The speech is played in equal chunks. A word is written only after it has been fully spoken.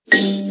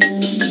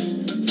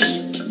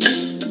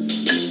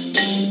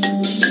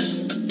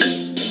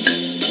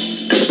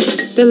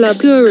The Love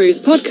Gurus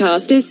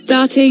podcast is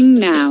starting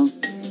now.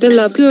 The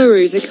Love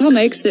Gurus are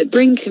comics that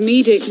bring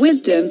comedic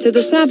wisdom to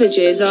the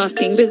savages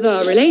asking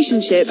bizarre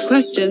relationship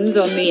questions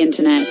on the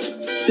internet.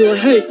 Your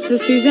hosts are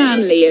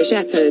Suzanne Leah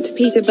Shepherd,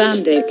 Peter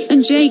Bandick,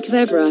 and Jake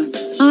Vevra.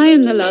 I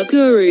am the Love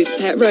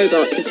Gurus' pet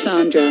robot,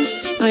 Cassandra.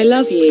 I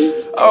love you.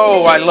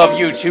 Oh, I love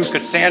you too,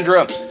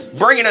 Cassandra.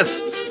 Bringing us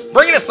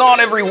on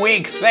every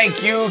week.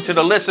 Thank you to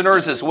the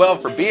listeners as well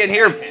for being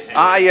here.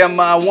 I am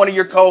one of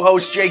your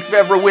co-hosts, Jake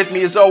Vevra. With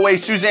me as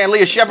always, Suzanne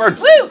Leah Shepherd.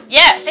 Woo!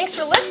 Yeah, thanks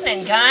for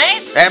listening,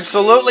 guys.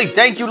 Absolutely.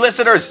 Thank you,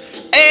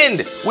 listeners.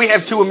 And we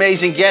have two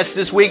amazing guests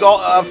this week.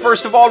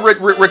 First of all,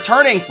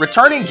 returning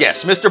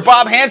guest, Mr.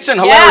 Bob Hansen,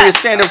 hilarious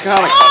stand-up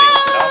comic.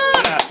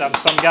 I'm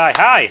some guy.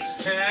 Hi.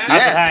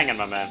 How's it hanging,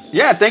 my man?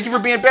 Yeah, thank you for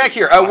being back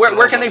here.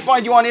 Where can they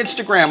find you on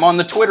Instagram, on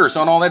the Twitters,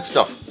 on all that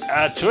stuff?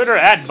 Twitter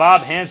at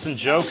Bob Hansen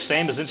Joke,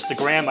 same as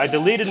Instagram. I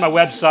deleted my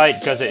website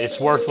because it's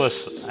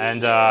worthless,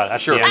 and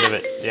that's the end of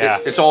it. Yeah,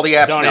 it's all the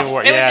apps now.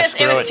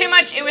 It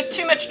was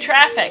too much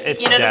traffic.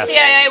 It's the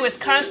CIA was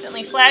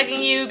constantly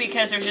flagging you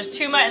because there's just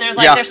too much.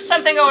 There's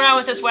something going on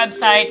with this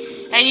website,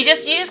 and you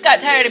just got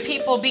tired of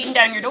people beating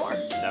down your door.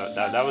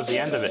 That was the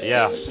end of it.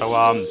 Yeah. So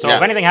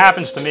if anything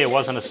happens to me, it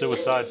wasn't a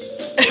suicide.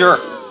 Sure.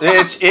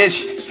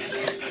 It's.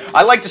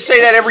 I like to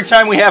say that every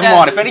time we have him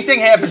on. If anything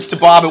happens to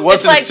Bob, it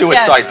wasn't a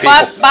suicide, people.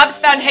 Bob's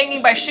found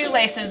hanging by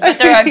shoelaces, but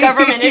they're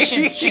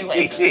government-issued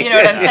shoelaces. You know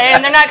what I'm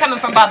saying? They're not coming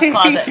from Bob's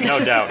closet. No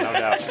doubt.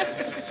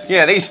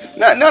 Yeah,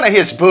 none of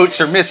his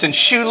boots are missing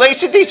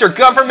shoelaces. These are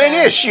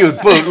government-issued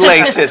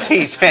bootlaces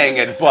he's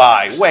hanging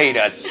by. Wait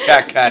a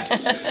second.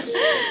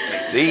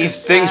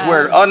 These things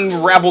were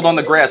unraveled on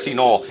the grassy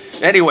knoll.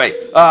 Anyway,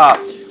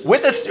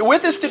 with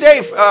us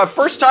today,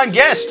 first-time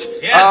guest,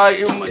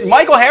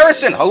 Michael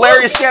Harrison,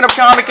 hilarious stand-up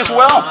comic as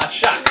well.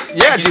 Shucks.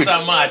 Yeah, Thank you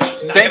so much.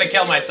 Not going to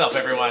kill myself,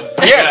 everyone.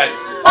 Yeah.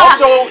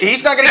 Also,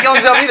 he's not going to kill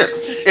himself either.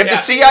 If the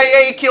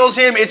CIA kills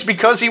him, it's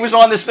because he was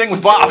on this thing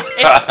with Bob.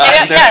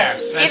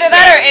 Either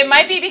that or it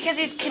might be because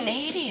he's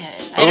Canadian.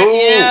 I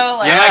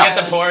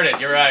get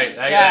deported. You're right.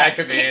 That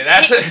could be.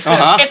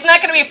 It's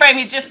not going to be for him.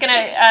 He's just going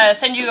to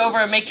send you over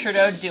and make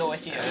Trudeau deal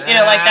with you.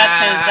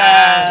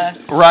 That's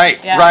his.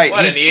 Right.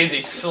 What an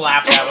easy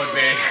slap that would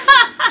be.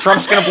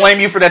 Trump's going to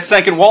blame you for that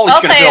second wall he's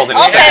going to build.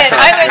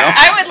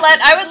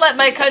 I would let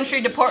my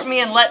country deport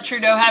me and let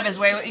Trudeau have his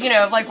way.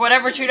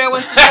 Whatever Trudeau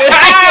wants to do.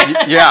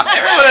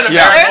 Everyone in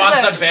America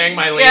wants to bang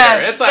my leader.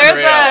 It's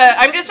unreal.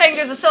 I'm just saying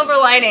there's a silver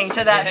lining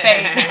to that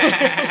fate.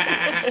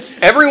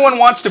 Everyone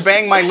Wants to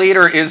Bang My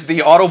Leader is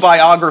the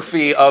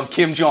autobiography of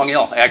Kim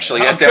Jong-il,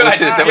 actually. That was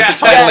the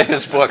title of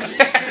his book.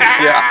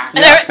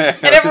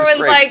 And everyone's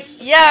like,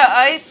 yeah,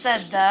 I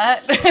said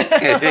that.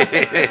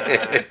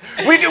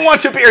 We do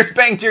want to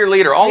bang to your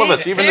leader, all of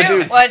us, even the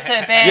dudes. Want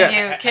to bang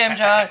you, Kim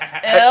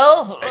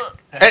Jong-il.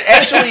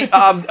 Actually,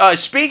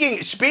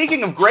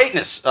 speaking of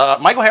greatness,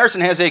 Michael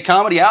Harrison has a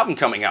comedy album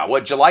coming out.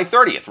 July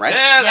 30th, right?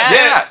 Yeah, that's it.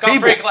 It's called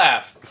Freak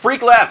Laugh.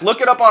 Freak Laugh. Look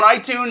it up on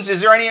iTunes.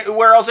 Is there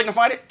anywhere else I can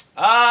find it?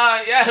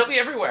 It'll be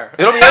everywhere.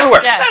 It'll be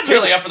everywhere. That's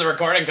really up for the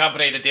recording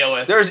company to deal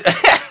with. There's, but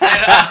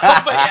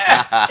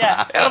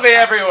it'll be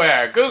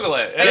everywhere. Google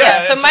it.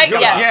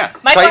 Michael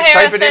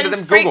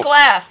Harrison, Freak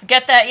Laugh.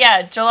 Get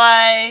that?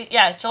 July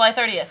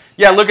 30th.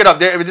 Yeah, look it up.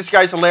 This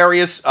guy's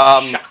hilarious.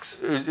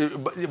 Shucks.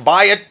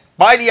 Buy it.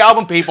 Buy the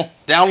album, people.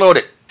 Download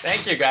it.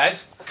 Thank you,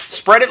 guys.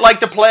 Spread it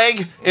like the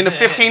plague in the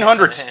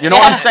 1500s. You know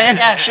what I'm saying?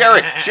 Yeah. Share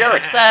it.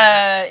 It's,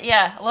 a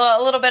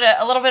little bit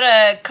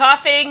of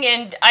coughing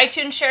and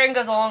iTunes sharing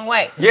goes a long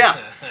way. Yeah,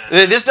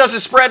 this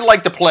doesn't spread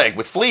like the plague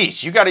with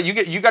fleas. You gotta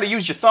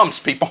use your thumbs,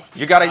 people.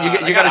 You gotta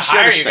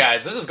share this thing.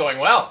 Guys. This is going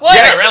well.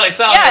 You're really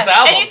selling this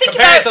album.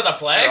 Compared to the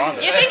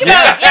plague. You think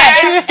about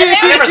I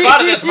never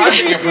thought of this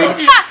marketing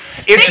approach.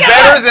 It's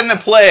better than the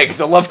plague.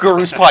 The Love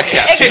Gurus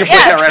podcast.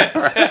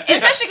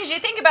 Especially because you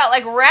think about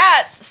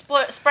rats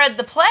spread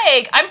the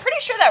plague. I'm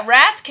pretty sure that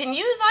rats can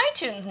use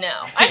iTunes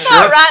now. I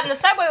saw a rat in the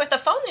subway with a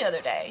phone the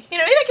other day. They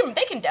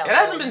can download. It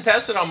hasn't been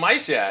tested on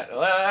mice yet.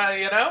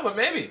 But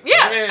maybe.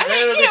 Yeah, I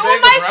think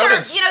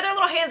mice their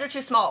little hands are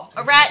too small.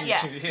 A rat,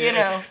 yes. They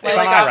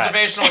like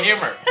observational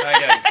humor.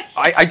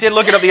 I did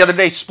look it up the other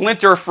day.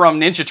 Splinter from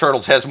Ninja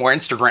Turtles has more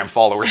Instagram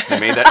followers than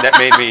me. That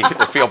made me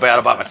feel bad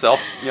about myself.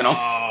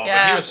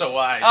 But he was so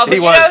wise. He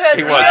was.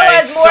 He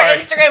has more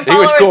Instagram followers. He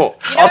was cool.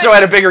 Also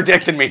had a bigger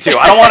dick than me too.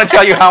 I don't want to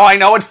tell you how I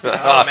know it.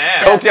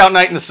 Man. Coked out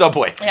night in the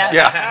subway.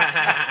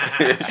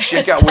 Yeah.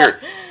 Shit got weird.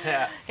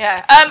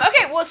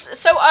 Okay. Well,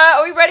 so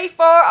are we ready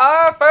for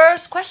our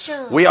first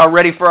question? We are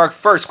ready for our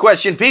first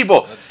question,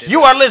 people.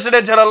 You are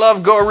listening to the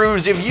Love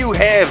Gurus. If you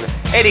have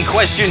any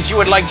questions you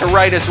would like to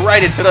write us,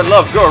 write it to the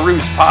Love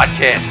Gurus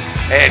podcast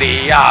at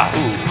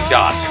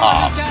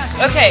yahoo.com.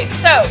 Okay.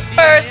 So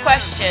first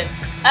question.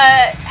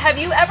 Have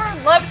you ever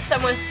loved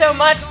someone so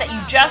much that you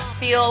just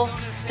feel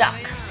stuck?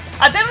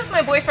 I've been with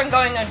my boyfriend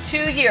going on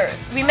 2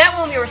 years. We met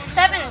when we were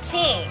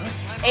 17,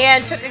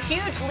 and took a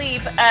huge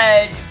leap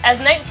as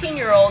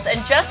 19-year-olds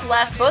and just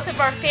left both of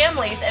our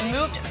families and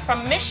moved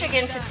from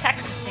Michigan to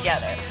Texas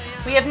together.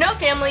 We have no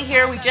family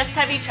here, we just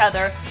have each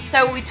other,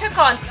 so we took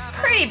on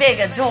pretty big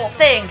adult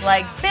things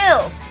like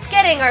bills,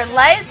 getting our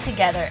lives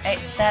together,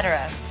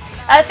 etc.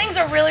 Things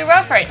are really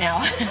rough right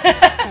now.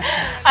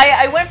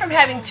 I went from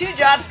having 2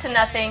 jobs to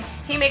nothing.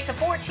 He makes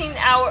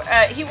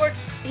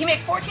he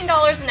makes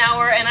 $14 an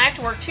hour, and I have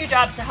to work 2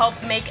 jobs to help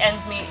make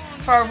ends meet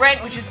for our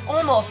rent, which is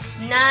almost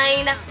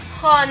 $900.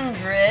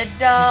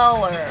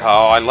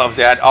 Oh, I love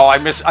that. Oh, I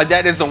miss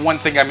that is the one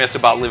thing I miss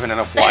about living in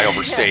a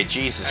flyover state.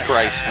 Jesus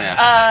Christ, man.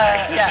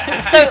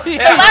 Yeah. So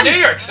New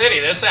York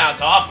City, this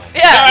sounds awful.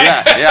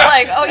 Yeah. Yeah.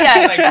 Like, oh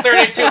yeah. Like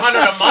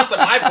 $3,200 a month at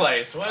my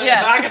place. What are you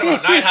talking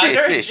about?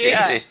 900?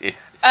 Jeez.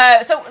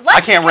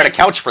 I can't rent a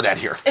couch for that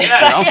here.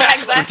 Yeah, yeah,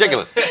 It's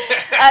ridiculous. So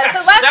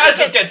last Now it weekend,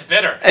 just gets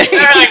bitter.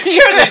 They're like,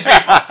 screw these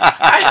people.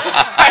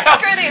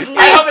 screw these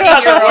I hope it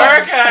doesn't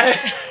work.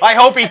 I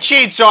hope he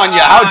cheats on you.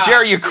 How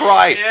dare you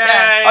cry?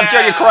 Yeah. How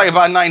dare you cry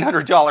about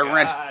 $900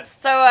 rent?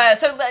 So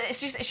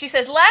she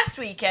says, last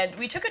weekend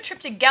we took a trip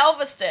to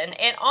Galveston,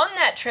 and on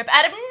that trip,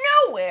 out of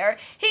nowhere,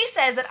 he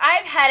says that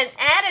I've had an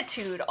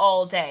attitude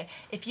all day.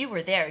 If you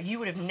were there, you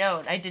would have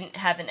known I didn't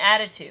have an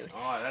attitude.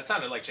 Oh, that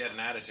sounded like she had an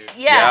attitude.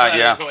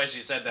 Yeah. That's the way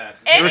she said that.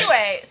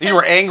 Anyway, These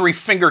were angry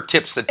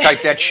fingertips that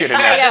typed that shit in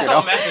there. This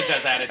whole message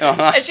has attitude.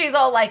 And she's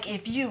all like,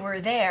 if you were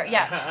there.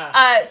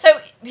 Yeah. So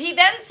he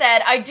then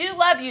said, I do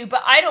love you,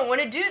 but I don't want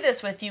to do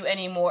this with you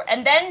anymore.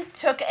 And then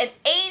took an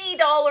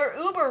 $80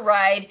 Uber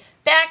ride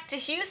back to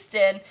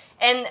Houston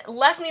and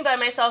left me by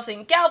myself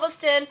in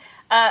Galveston.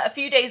 A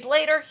few days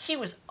later, he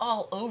was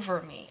all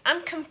over me.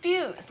 I'm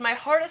confused. My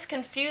heart is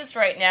confused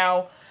right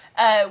now.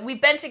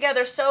 We've been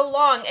together so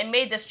long and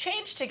made this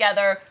change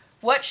together.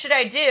 What should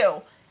I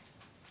do?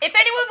 If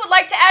anyone would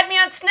like to add me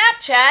on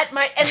Snapchat, and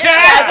then she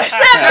adds her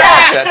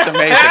Snapchat. That's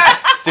amazing.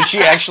 Did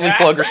she actually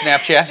plug her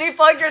Snapchat? She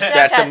plugged her Snapchat.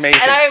 That's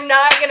amazing. And I am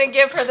not going to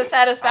give her the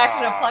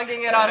satisfaction of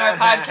plugging it on our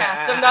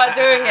podcast. I'm not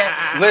doing it.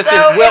 Listen,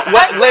 so well, it's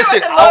unclear listen.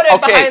 what the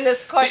motive Okay. behind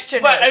this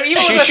question But is.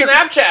 even with the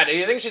Snapchat, do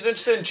you think she's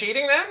interested in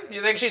cheating then?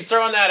 You think she's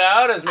throwing that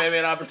out as maybe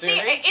an opportunity?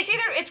 See,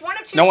 it's one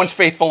of two. No one's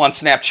faithful on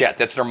Snapchat.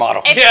 That's their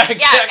motto. Yeah,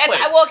 exactly.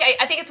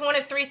 I think it's one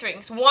of 3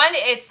 things. One,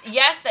 it's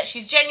yes, that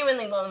she's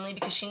genuinely lonely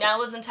because she now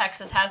lives in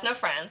Texas, has no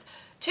friends.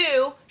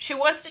 2, she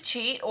wants to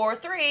cheat, or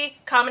 3,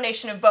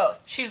 combination of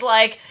both. She's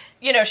like,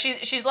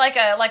 she's like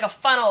a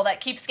funnel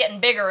that keeps getting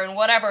bigger and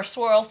whatever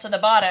swirls to the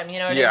bottom. You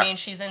know what I mean?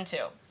 She's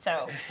into.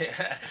 So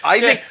I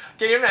think.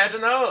 Can you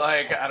imagine though?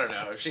 Like, I don't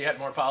know, if she had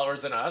more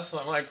followers than us,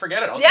 I'm like,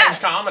 forget it. I'll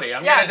change comedy.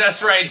 I'm gonna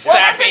just write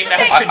sappy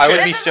messages. I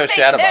would be so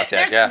sad about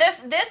that. Yeah.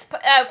 This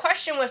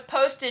question was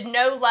posted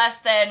no less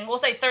than, we'll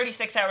say,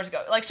 36 hours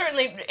ago. Like,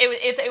 certainly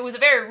it was a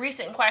very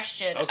recent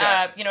question.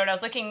 Okay. And I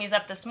was looking these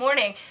up this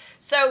morning.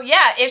 So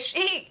yeah, if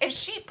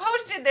she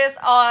posted this,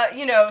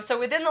 so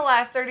within the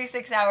last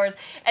 36 hours,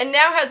 and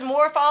now has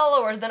more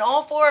followers than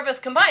all 4 of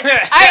us combined,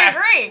 I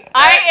agree.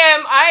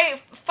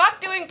 I fuck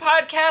doing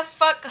podcasts,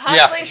 fuck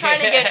hustling, trying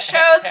to get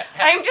shows.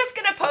 I'm just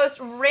gonna post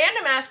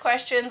random ass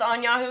questions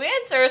on Yahoo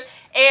Answers,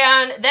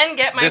 and then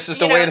get my. This is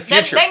the way of the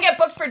future. Then get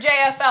booked for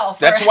JFL.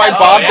 That's why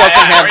Bob doesn't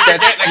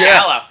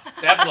have.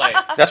 Definitely.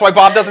 That's why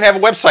Bob doesn't have a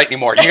website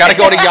anymore. You got to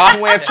go to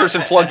Yahoo Answers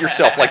and plug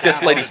yourself like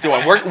this lady's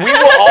doing. We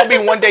will all be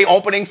one day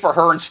opening for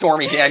her and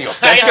Stormy Daniels.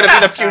 That's going to be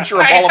the future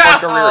of all of our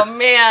careers. Oh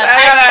man,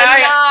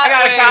 I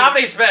got a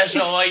comedy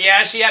special. Well,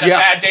 yeah, she had a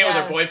bad day with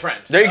her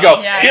boyfriend. There you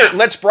go. Here,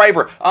 let's bribe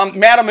her.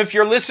 Madam, if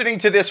you're listening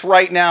to this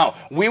right now,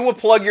 we will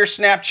plug your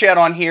Snapchat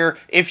on here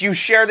if you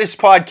share this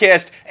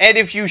podcast and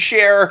if you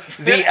share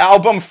the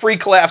album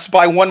Freak Laughs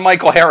by one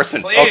Michael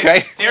Harrison. Please, okay?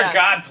 Dear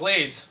God,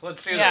 please,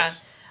 let's do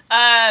this.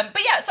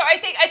 But yeah, so I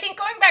think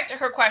going back to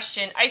her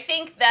question, I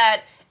think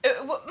that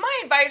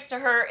my advice to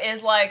her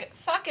is like,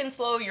 fucking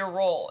slow your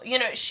roll.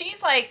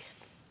 She's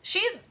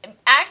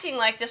acting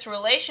like this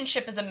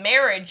relationship is a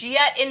marriage,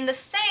 yet in the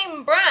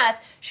same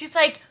breath, she's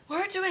like,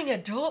 we're doing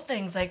adult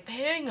things like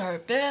paying our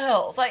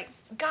bills. Like,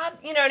 God,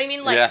 you know what I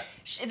mean? Like, I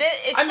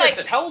missed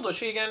it. How old was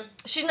she again?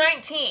 She's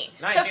 19.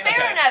 19, so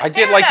fair enough. I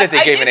did like that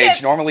they gave an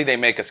age. Normally they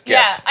make us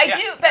guess. Yeah, I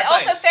do. But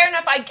also, nice. fair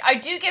enough, I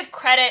do give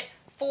credit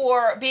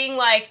for being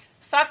like,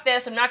 fuck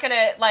this, I'm not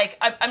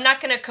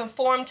gonna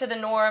conform to the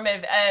norm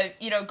of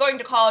going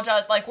to college.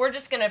 We're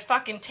just gonna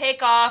fucking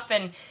take off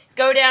and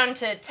go down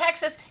to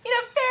Texas.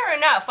 Fair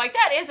enough. Like,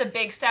 that is a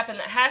big step, and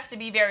that has to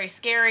be very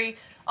scary,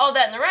 all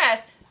that and the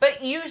rest. But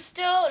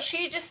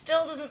she just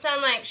still doesn't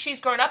sound like she's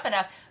grown up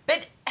enough.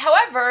 But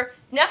however,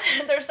 now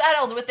that they're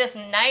settled with this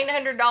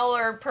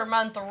 $900 per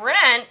month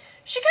rent,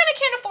 she kind of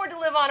can't afford to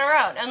live on her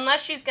own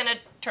unless she's gonna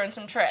turn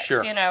some tricks,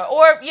 Sure.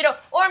 or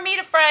meet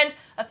a friend,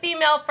 a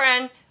female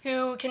friend,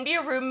 who can be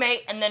a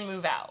roommate and then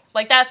move out.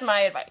 Like, that's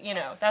my advice.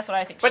 That's what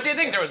I think. But do you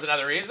think there was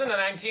another reason at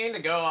 19 to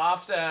go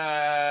off to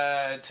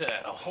a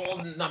whole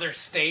another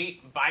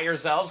state by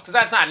yourselves? Because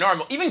that's not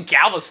normal. Even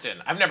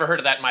Galveston, I've never heard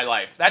of that in my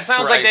life. That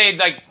sounds like they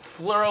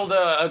flurled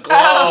a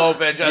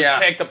globe and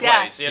just picked a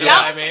place. You know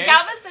what I mean?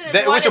 Galveston is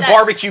it was a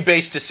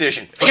barbecue-based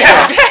decision.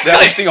 Yeah, that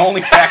was the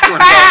only factor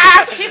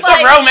involved. He's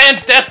the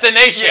romance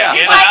destination. Yeah.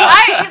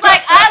 He's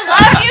like, I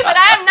love you, but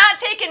I'm not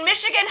taking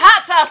Michigan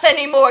hot sauce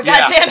anymore.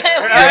 God damn it,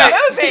 we're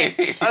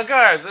moving. Of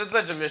course, it's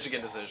such a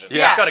Michigan decision.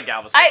 Yeah. Let's go to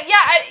Galveston.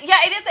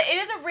 It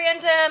is a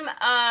random.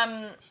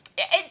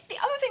 The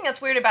other thing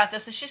that's weird about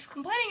this is she's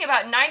complaining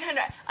about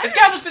 900. Is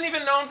Galveston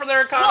even known for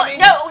their economy?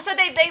 Well, no. So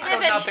they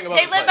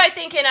live I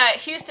think in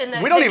Houston.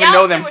 We don't even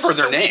know them for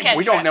their name.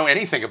 We don't know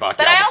anything about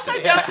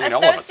Galveston. But I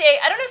also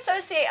don't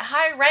associate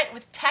high rent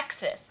with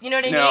Texas. You know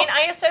what I mean?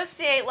 I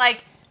associate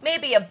like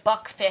maybe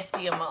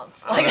 $1.50 a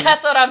month. Like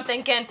that's what I'm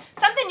thinking.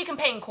 Something you can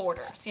pay in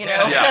quarters.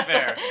 Yeah,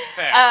 fair.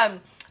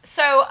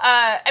 So,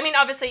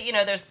 obviously,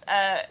 there's,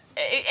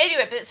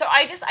 anyway, but so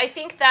I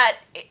think that,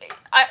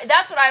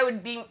 that's what I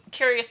would be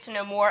curious to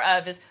know more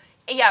of is,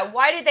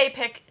 why did they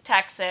pick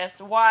Texas?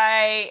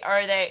 Why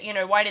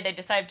did they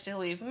decide to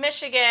leave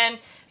Michigan?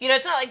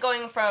 It's not like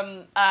going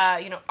from,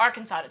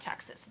 Arkansas to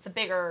Texas. It's a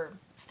bigger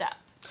step.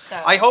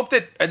 So I hope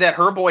that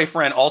her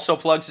boyfriend also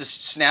plugs his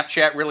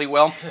Snapchat really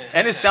well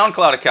and his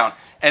SoundCloud account.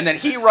 And then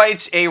he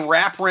writes a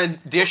rap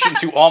rendition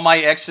to All My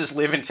Exes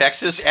Live in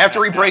Texas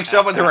after he breaks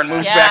up with her and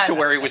moves back to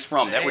where he was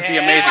from. That would be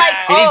amazing.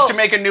 He needs to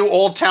make a new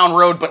Old Town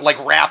Road, but like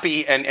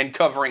rappy and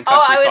covering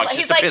country songs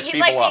just to piss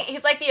people off.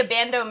 He's like the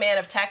Abando Man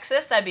of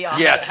Texas. That'd be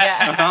awesome. Yes.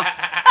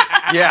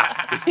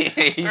 Yeah.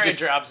 That's where he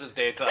drops his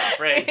dates off,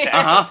 right in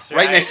Texas.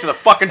 Right next to the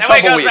fucking tumbleweeds. That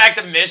way he goes tumbleweeds.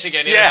 back to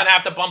Michigan. He doesn't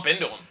have to bump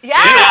into him. Yeah.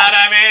 You know what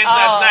I mean? So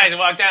it's nice. You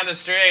walk down the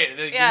street.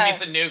 He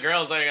meets a new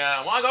girl. He's like,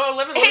 want to go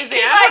live in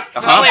Louisiana?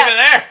 I'll leave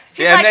it there.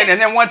 Yeah, and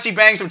then once he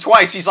bangs him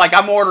twice, he's like,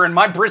 I'm ordering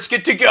my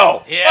brisket to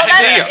go. Yeah,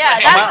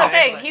 that's the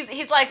thing.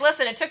 He's like,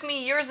 listen, it took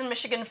me years in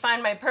Michigan to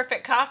find my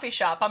perfect coffee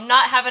shop. I'm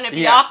not having to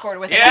be awkward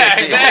with it. Yeah,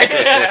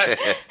 exactly.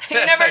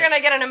 You're never going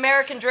to get an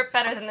American drip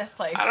better than this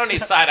place. I don't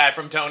need side-eye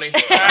from Tony.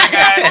 All right,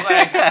 guys.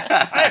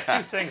 I have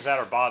two things that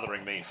are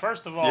bothering me.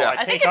 First of all,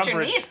 I think it's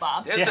your knees,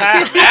 Bob. This is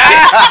dramatic.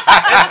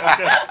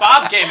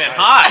 Bob came in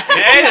hot.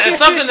 Okay? It's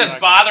something that's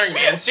bothering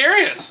me and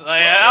serious.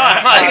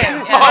 I'm like,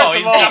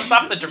 he's jumped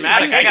up the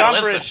dramatic. I gotta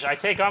listen. I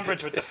take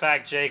umbrage with the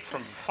fact, Jake,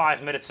 from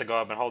 5 minutes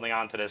ago, I've been holding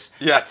on to this.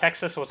 Yeah.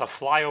 Texas was a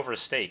flyover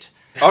state.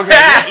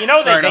 Okay.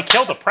 They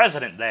killed the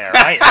president there,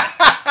 right?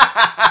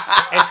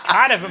 It's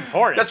kind of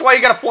important. That's why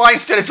you got to fly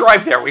instead of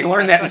drive there. We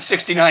learned that in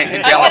 '69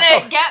 in Dallas.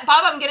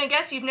 Bob, I'm gonna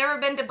guess you've never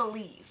been to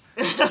Belize.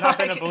 I've not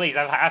been to Belize.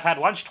 I've had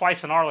lunch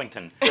twice in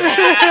Arlington.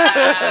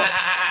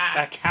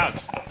 That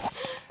counts.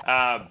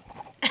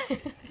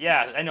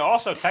 And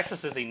also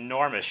Texas is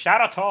enormous.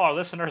 Shout out to all our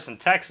listeners in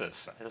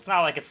Texas. It's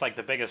not like it's like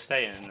the biggest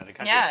state in the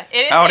country. Yeah,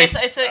 it is.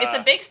 It's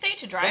a big state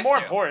to drive But more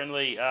through.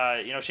 importantly,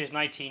 she's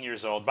 19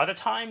 years old. By the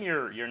time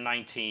you're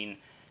 19,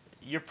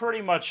 you're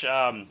pretty much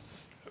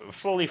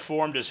fully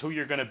formed as who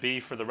you're going to be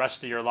for the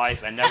rest of your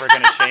life and never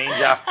going to change.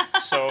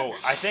 So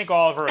I think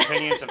all of her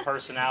opinions and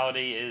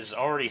personality is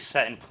already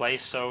set in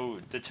place.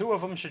 So the two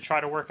of them should try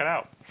to work it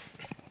out.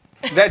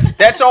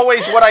 That's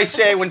always what I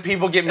say when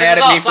people get mad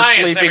at me for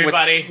sleeping with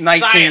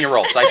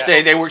 19-year-olds. I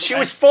say she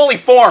was fully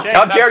formed. Jake,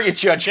 How dare you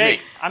judge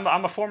Jake, me?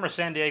 I'm a former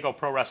San Diego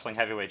Pro Wrestling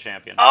heavyweight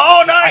champion.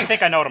 Oh, nice! I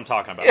think I know what I'm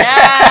talking about.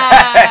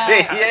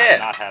 Yeah.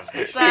 Not have.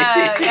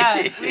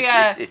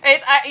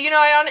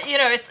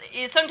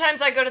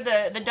 Sometimes I go to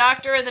the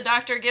doctor and the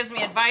doctor gives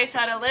me advice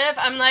how to live.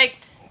 I'm like,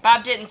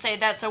 Bob didn't say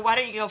that, so why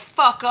don't you go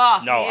fuck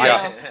off? No,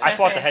 I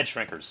fought the head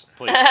shrinkers,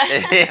 please.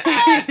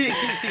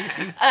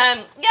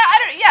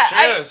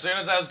 As soon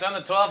as I was done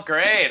the 12th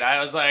grade, I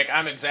was like,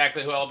 I'm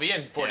exactly who I'll be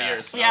in 40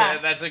 years. Yeah.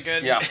 That's a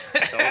good... Yeah.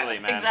 Totally,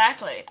 man.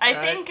 Exactly. I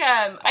think,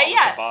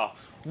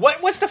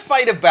 What was the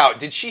fight about?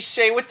 Did she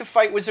say what the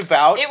fight was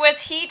about? It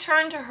was he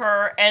turned to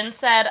her and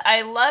said,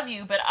 I love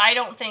you, but I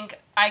don't think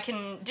I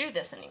can do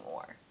this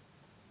anymore.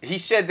 He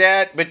said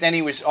that, but then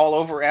he was all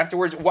over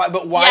afterwards. Why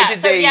what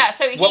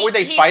were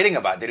they fighting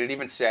about? Did it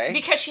even say?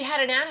 Because she had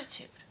an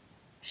attitude.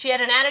 She had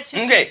an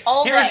attitude. Okay,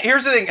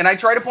 here's the thing, and I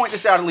try to point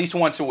this out at least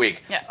once a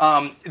week.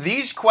 Yeah.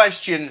 These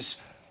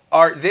questions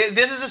are...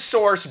 This is a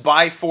source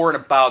by, for,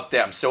 and about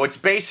them. So it's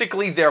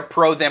basically their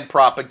pro-them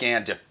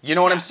propaganda. You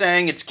know what I'm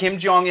saying? It's Kim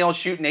Jong-il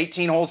shooting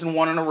 18 holes in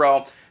one in a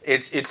row.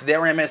 It's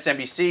their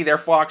MSNBC, their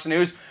Fox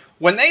News.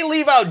 When they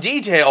leave out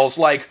details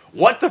like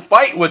what the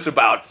fight was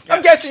about,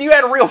 I'm guessing you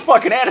had a real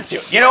fucking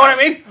attitude. You know what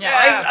I mean?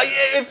 Yeah.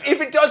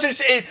 If it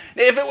doesn't, if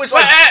it was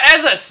like...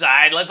 as a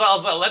side, let's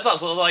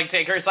also like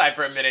take her side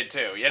for a minute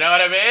too. You know what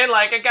I mean?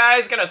 Like a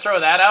guy's gonna throw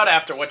that out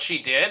after what she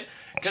did,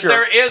 because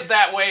there is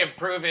that way of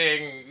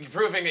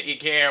proving that you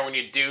care when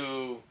you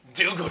do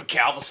go to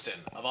Galveston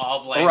of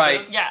all places,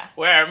 right? Yeah,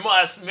 where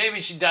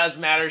maybe she does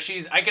matter.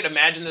 I could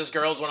imagine this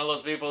girl's one of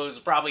those people who's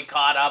probably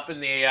caught up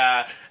in the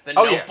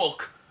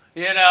Notebook.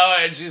 You know,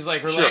 and she's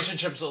like,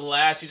 relationships will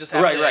last. You just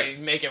have to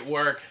make it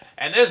work.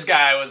 And this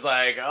guy was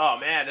like, "Oh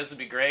man, this would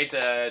be great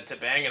to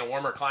bang in a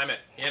warmer climate."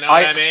 You know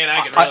what I mean?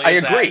 I could really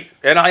use agree,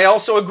 that. and I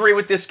also agree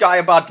with this guy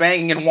about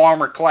banging in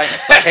warmer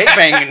climates. I hate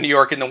banging in New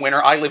York in the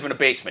winter. I live in a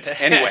basement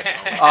anyway.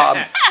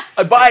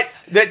 But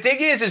the thing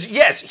is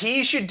yes,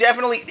 he should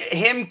definitely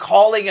him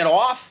calling it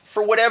off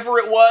for whatever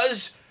it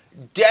was.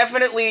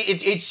 Definitely,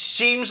 it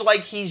seems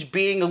like he's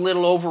being a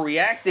little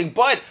overreacting,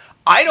 but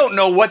I don't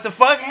know what the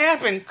fuck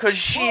happened because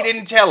she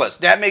didn't tell us.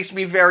 That makes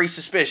me very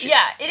suspicious.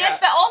 Yeah, it is.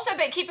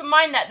 But keep in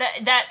mind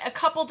that a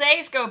couple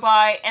days go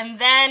by and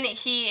then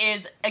he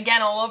is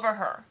again all over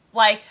her.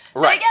 Like,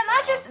 but again,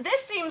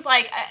 this seems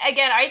like,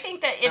 again, I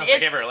think that Sounds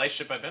like every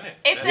relationship I've been in.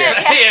 It's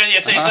you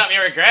say something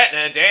you regret,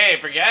 and a day you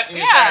forget, and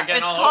you start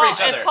getting all over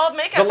each other. It's called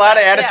makeup. There's a lot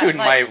of attitude in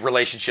my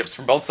relationships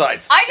from both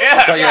sides.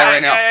 I'll tell you that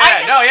right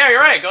now.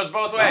 You're right. It goes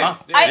both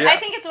ways. I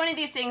think it's one of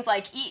these things,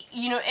 like,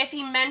 if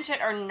he meant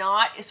it or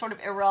not is sort of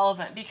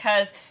irrelevant,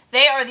 because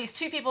they are these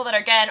two people that,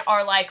 again,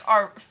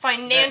 are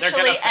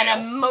financially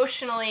and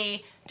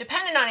emotionally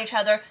dependent on each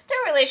other. Their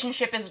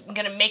relationship is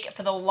going to make it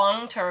for the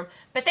long term,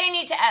 but they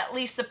need to at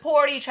least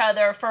support each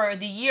other for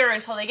the year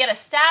until they get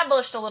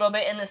established a little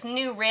bit in this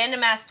new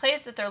random ass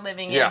place that they're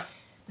living in.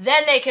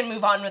 Then they can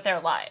move on with their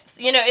lives.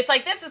 It's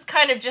like, this is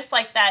kind of just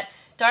like that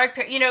dark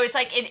period. It's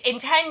like in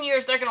 10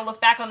 years they're going to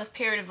look back on this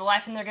period of the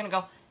life and they're going to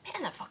go,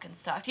 man, that fucking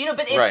sucked.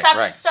 But it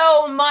sucks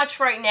so much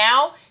right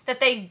now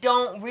that they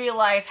don't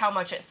realize how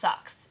much it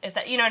sucks. If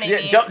that, you know what I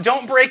mean?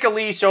 Don't break a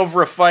lease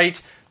over a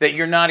fight that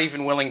you're not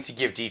even willing to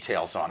give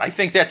details on. I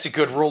think that's a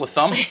good rule of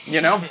thumb,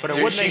 But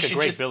it would make a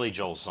great Billy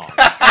Joel song.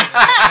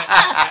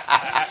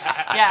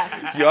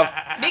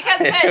 Because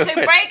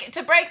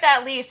to break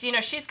that lease,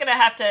 she's gonna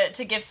have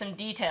to give some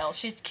details.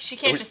 She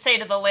can't just say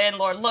to the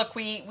landlord, "Look,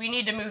 we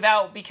need to move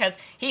out because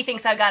he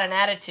thinks I've got an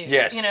attitude."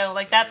 Yes.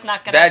 That's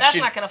not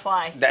gonna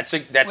fly. That's a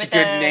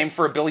good name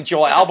for a Billy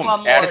Joel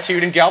album.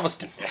 Attitude in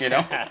Galveston.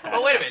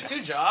 Well, wait a minute.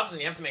 2 jobs and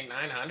you have to make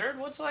 $900.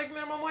 What's like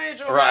minimum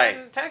wage over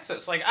in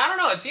Texas? Like, I don't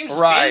know. It seems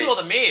feasible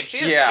to me. If she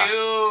has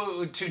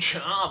two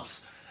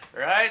jobs,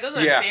 right?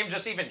 Doesn't it seem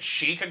just even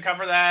she could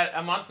cover that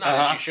a month? Not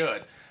that she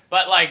should.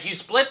 But, like, you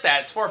split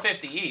that, it's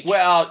 $450 each.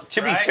 Well,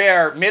 to be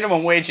fair,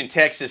 minimum wage in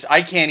Texas,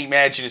 I can't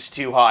imagine it's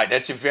too high.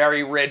 That's a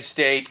very red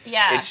state.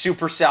 Yeah. It's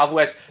super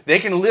Southwest. They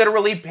can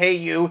literally pay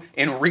you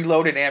in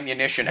reloaded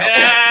ammunition out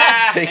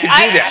there. They can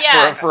do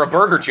that for a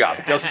burger job.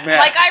 It doesn't matter.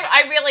 Like,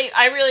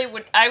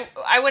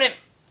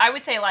 I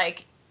would say,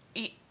 like,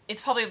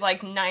 it's probably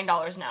like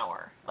 $9 an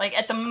hour. Like,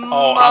 at the most.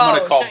 Oh, I'm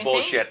going to call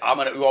bullshit. I'm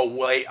going to go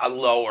way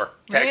lower.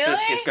 Texas,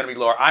 really? It's going to be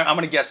lower. I'm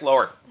going to guess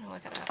lower.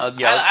 Let's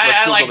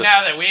I like this.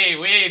 Now that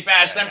we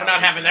bashed them for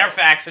not having their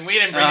facts and we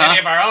didn't bring any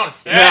of our own.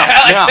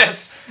 I like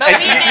this. But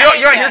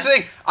here's the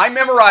thing. I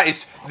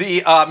memorized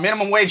the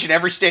minimum wage in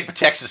every state but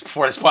Texas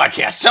before this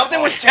podcast.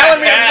 Something was telling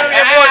me it was going to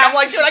be important. I'm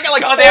like, dude, I got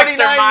like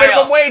 49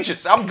 minimum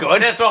wages. I'm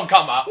good. This won't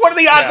come up. What are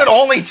the odds that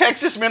only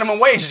Texas minimum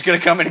wage is going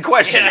to come into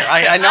question here?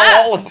 I know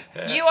all of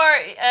them. You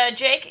are,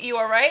 Jake, you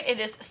are right.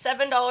 It is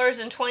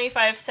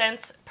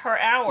 $7.25 per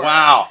hour.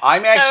 Wow.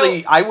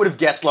 I would have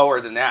guessed lower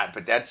than that,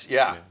 but that's,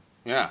 yeah.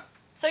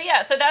 So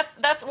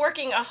that's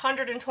working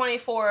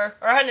 124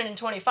 or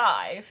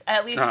 125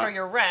 at least for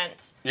your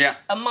rent.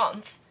 A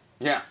month.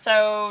 Yeah.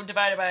 So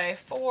divided by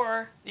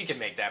 4. You can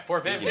make that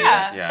 $450.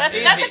 Yeah.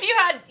 That's if you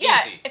had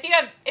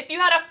if you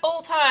had a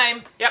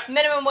full-time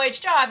minimum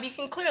wage job, you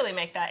can clearly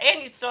make that,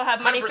 and you'd still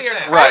have money 100%. For your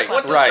right.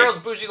 What's this girl's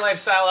bougie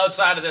lifestyle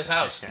outside of this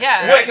house?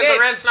 Yeah. Because the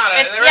rent's not.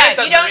 The rent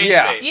doesn't reach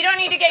me. You don't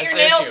need to get your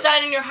nails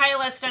done and your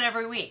highlights done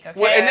every week. Okay.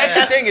 Well, and that's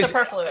the thing is,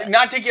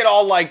 not to get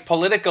all like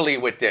politically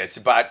with this,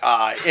 but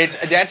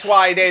that's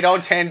why they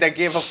don't tend to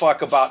give a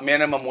fuck about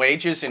minimum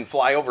wages in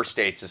flyover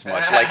states as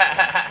much. Like,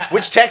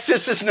 which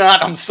Texas is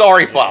not. I'm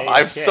sorry, Bob.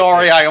 I'm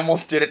sorry. I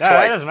almost did it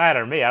twice. That doesn't matter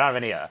to me. I don't have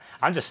any.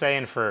 I'm just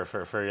saying for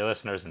your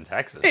listeners in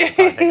Texas.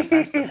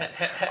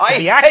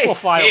 The actual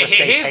flyover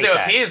states he's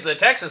to appease the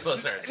Texas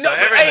listeners. So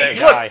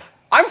look,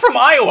 I'm from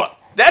Iowa.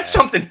 That's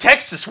something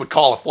Texas would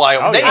call a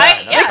flyover.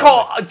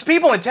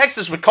 People in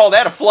Texas would call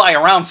that a fly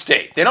around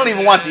state. They don't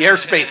even want the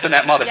airspace in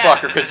that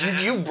motherfucker because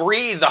you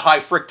breathe the high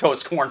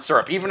fructose corn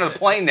syrup. Even in a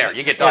plane there,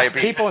 you get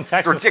diabetes. People in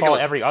Texas call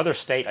every other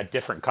state a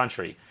different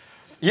country.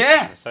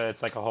 Yeah. So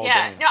it's like a whole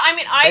thing. No, I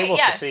mean, they will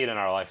succeed in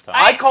our lifetime.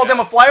 I call them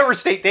a flyover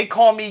state. They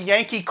call me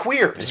Yankee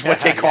queer is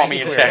what they call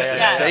me in Texas.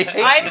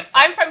 Yeah.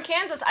 I'm from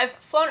Kansas. I've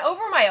flown over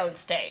my own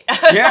state. I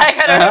was like,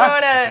 I don't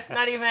want to,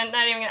 not even,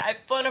 I've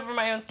flown over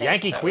my own state.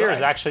 Yankee queer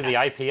is actually the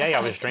IPA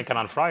I was drinking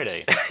on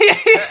Friday.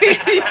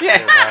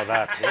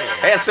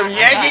 Had some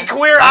Yankee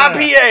queer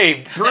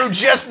IPA brewed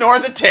just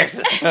north of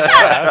Texas.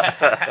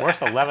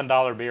 Worst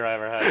 $11 beer I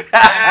ever had.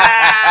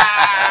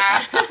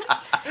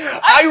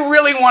 I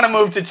really want to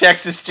move to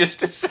Texas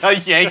just to sell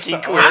Yankee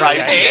queer IPA. I'm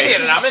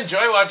Canadian and I'm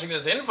enjoying watching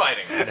this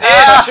infighting. It's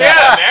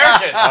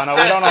Americans.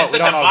 It's a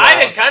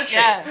divided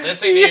country.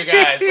 Listening to you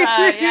guys.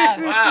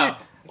 Wow.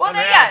 Well, so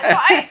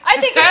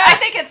I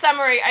think in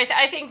summary,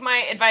 I think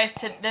my advice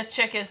to this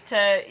chick is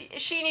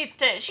she needs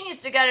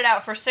to gut it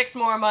out for 6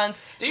 more months.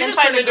 Do you just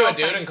turn into a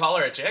dude and call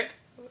her a chick?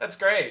 That's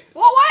great.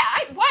 Well,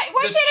 why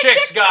This can't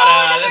chick's a chick go with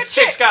this another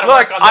chick's chick? got to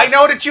Look, work on this. I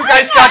know that you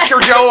guys got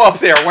your dough up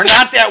there. We're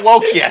not that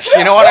woke yet.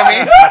 You know what I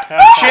mean?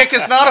 Chick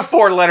is not a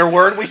 4-letter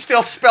word. We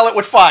still spell it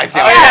with 5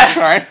 down here.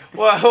 All right.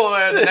 Well,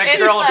 the next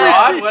It's, girl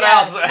abroad? What yeah.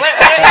 else? This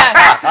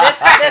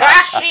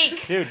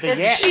chic. Dude,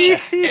 This chic.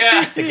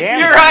 Yeah, Gam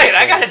you're right.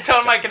 I got to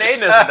tone my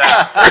Canadianism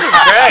down. This is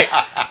great.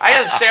 I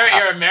just stare at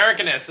your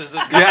Americanness as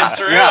it's coming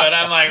through, and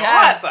I'm like,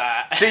 Yeah. what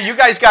the? See, you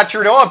guys got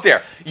your dough up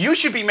there. You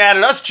should be mad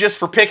at us just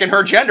for picking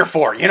her gender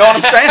for her. You know what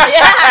I'm saying?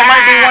 Yeah. She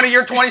might be one of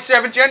your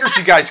 27 genders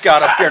you guys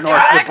got up there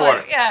north of the border.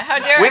 Exactly. Yeah. How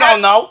dare We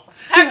don't know.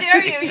 How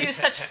dare you use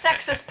such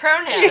sexist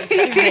pronouns?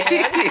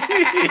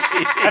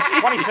 That's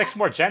 26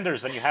 more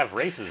genders than you have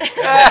races.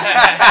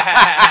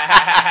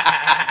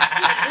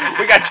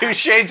 We got 2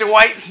 shades of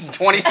white and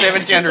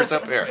 27 genders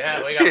up here.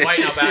 Yeah, we got white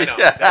and albino.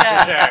 That's for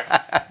sure.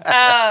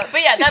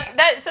 But yeah,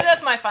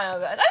 that's my final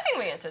gut. I think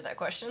we answered that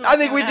question. I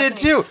think we did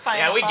too.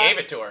 Yeah, we gave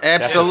it to her.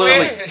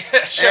 Absolutely.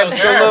 Shows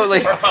Absolutely.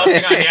 her. We're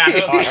posting on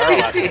Yahoo. On her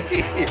lesson.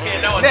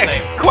 Yeah, no one's Next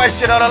safe.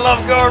 question on the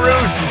Love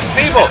Gurus.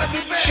 People,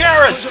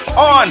 share us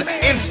on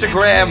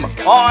Instagram,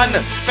 on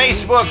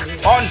Facebook,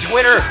 on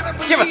Twitter.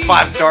 Give us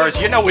 5 stars.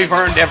 You know we've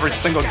earned every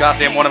single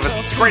goddamn one of us.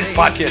 It's the greatest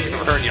podcast you've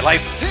ever heard in your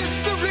life.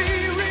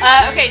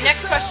 Okay,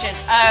 next question.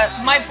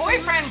 My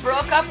boyfriend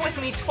broke up with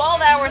me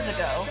 12 hours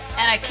ago,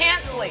 and I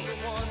can't sleep.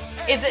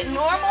 Is it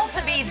normal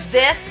to be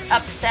this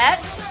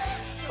upset?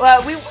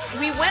 We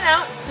went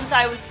out since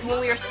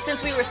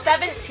we were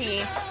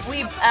 17.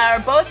 We are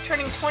both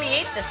turning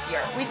 28 this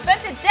year. We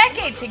spent a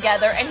decade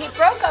together, and he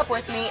broke up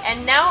with me,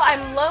 and now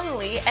I'm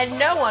lonely, and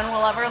no one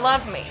will ever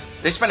love me.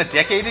 They spent a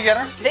decade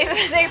together?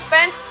 They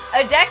spent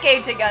a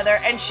decade together,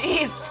 and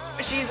she's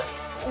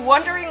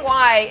wondering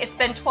why it's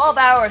been 12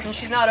 hours and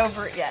she's not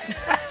over it yet.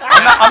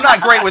 I'm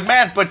not great with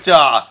math, but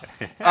a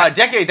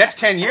decade, that's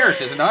 10 years,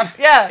 is it not?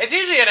 Yeah. It's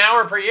usually an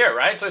hour per year,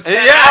 right? So it's Yeah,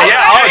 10 yeah. hours. Oh,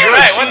 dude,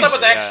 Right. What's she's- up with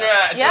the extra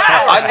 2 Yeah.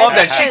 hours? I love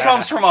that. She It's-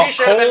 comes from a She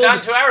should have been done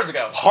cold, 2 hours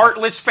ago.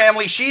 heartless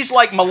family. She's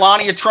like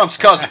Melania Trump's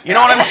cousin. You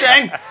know what I'm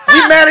saying?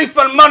 We marry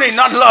for money,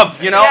 not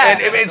love. You know, Yeah.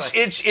 and it's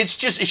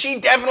just she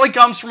definitely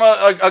comes from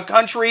a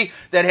country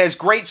that has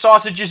great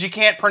sausages you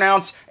can't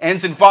pronounce,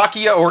 ends in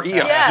Vakia or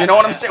Ia. Yeah. You know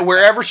what I'm saying?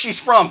 Wherever she's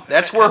from,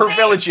 that's where her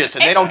village is,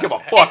 and they don't give a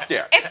fuck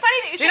there. It's funny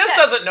that you She said just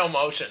that. doesn't know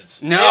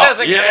emotions. No. She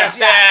doesn't Yeah. get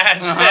sad.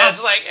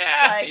 It's like,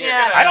 Like, you're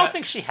yeah. gonna... I don't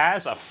think she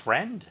has a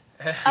friend.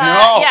 No.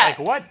 Yeah. Like,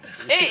 what?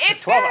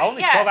 It's 12, very-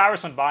 only yeah. 12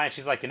 hours went by, and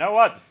she's like, you know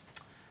what? I'm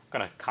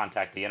going to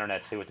contact the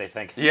internet, see what they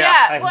think. Yeah.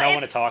 I have well, no one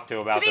to it's- talk to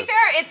about To be this. fair,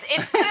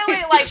 it's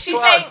clearly like she's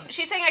 12.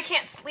 saying I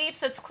can't sleep,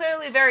 so it's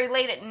clearly very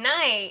late at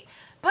night.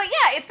 But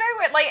yeah, it's very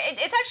weird. Like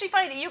it's actually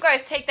funny that you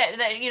guys take that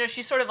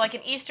she's sort of like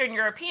an Eastern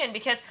European,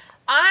 because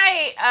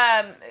I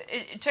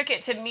took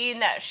it to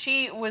mean that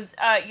she was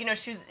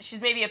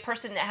she's maybe a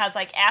person that has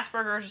like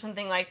Asperger's or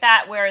something like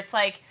that, where it's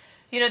like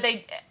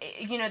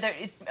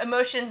it's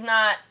emotions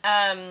not.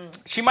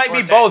 She might be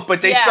Forte. both,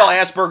 but they Yeah. spell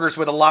Asperger's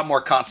with a lot more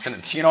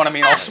consonants. You know what I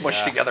mean? All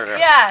smushed together there.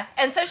 Yeah,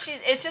 and so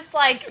it's just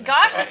like,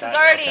 gosh, this is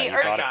already, Okay, you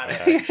or, got got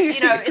it. it. Okay.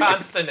 it's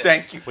Consonants.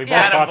 Thank you. We both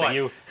Yeah. thought that Attaboy.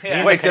 you...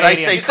 Yeah. Wait, did I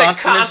say You said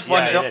consonants?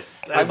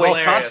 consonants. I That's wait,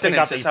 hilarious.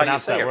 consonants is how you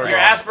pronounce say that it, word right? Your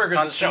wrong.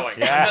 Asperger's is showing.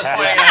 Yeah. I'm just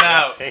pointing it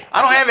out.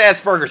 I don't have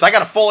Asperger's. I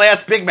got a full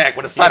ass Big Mac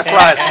with a side of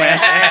fries, man.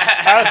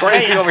 I was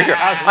Crazy waiting- over here.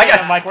 I was I waiting,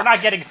 got- I'm like, we're not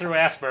getting through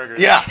Asperger's.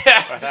 Yeah.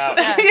 Without...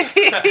 But-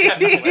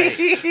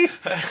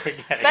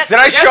 Did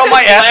I show my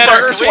This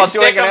letter, Asperger's can we while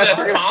stick doing an on this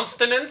Asperger's?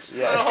 consonants?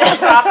 The whole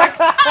topic.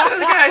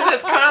 This guy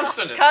says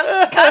consonants.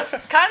 consonants are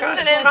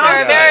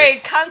consonants. very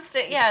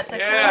constant. Yeah, it's a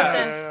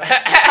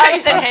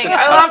constant hang I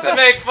up. love to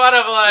make fun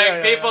of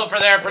yeah. people for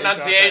their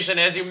pronunciation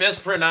as you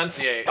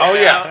mispronunciate. Oh, you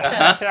yeah. know?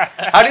 Uh-huh.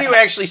 How do you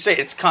actually say it?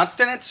 It's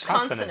consonants?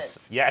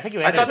 Consonants. Yeah, I think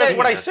you I thought that's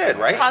what I said,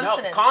 right? No,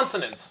 Consonants.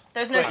 consonants.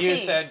 There's no But you T.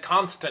 said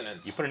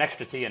consonants. You put an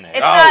extra T in there.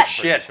 It's Oh, not-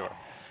 shit. Sure.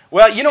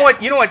 Well, you know what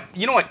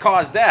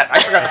caused that? I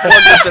forgot to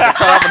plug this at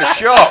the top of the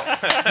show.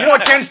 You know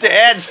what tends to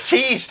add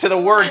T's to the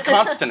word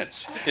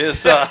consonants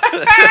is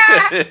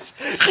it's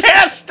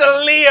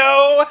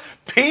Castillo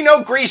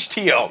Pinot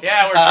Grigio.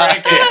 Yeah, we're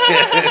drinking.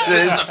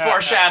 This is a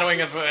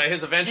foreshadowing of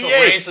his eventual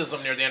Yeah.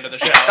 racism near the end of the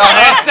show.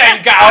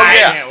 Listen, guys.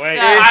 yeah. Can't wait.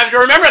 I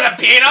remember the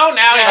Pinot?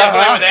 Now he gets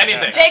away with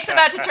anything. Jake's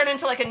about to turn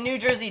into like a New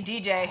Jersey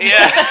DJ.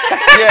 Yeah.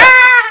 Yeah.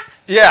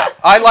 Yeah,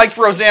 I liked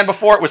Roseanne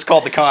before it was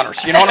called the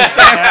Connors. You know what I'm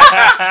saying?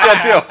 Still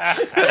do.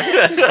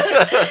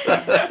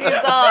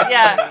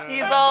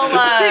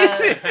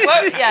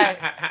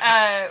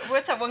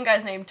 What's that one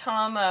guy's name?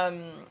 Tom.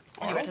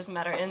 Anyway, it doesn't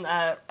matter. In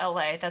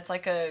L.A., that's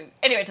like a.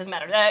 Anyway, it doesn't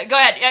matter. Go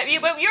ahead.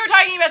 But you were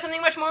talking about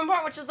something much more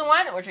important, which is the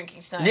wine that we're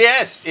drinking tonight.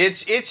 Yes,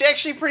 it's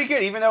actually pretty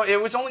good, even though it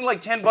was only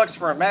like $10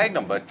 for a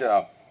Magnum. But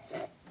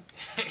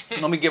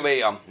let me give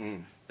a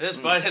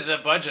The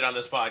budget on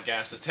this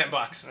podcast is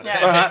 $10.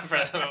 Yeah.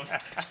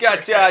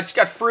 It's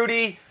got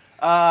fruity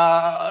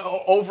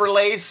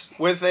overlays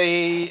with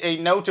a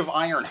note of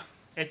iron.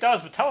 It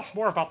does, but tell us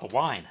more about the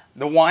wine.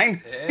 The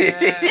wine?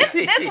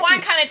 This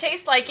wine kind of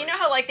tastes like, you know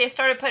how like they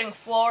started putting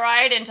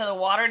fluoride into the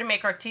water to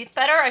make our teeth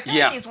better? I feel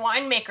like these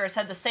winemakers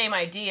had the same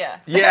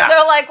idea. Yeah.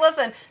 They're like,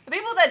 listen, the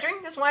people that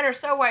drink this wine are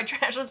so white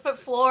trash, let's put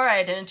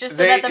fluoride in it just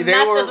so that the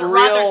meth doesn't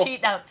rot their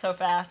teeth out so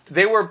fast.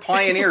 They were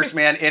pioneers,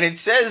 man. And it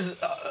says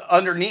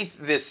underneath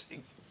this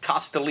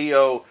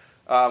Castelio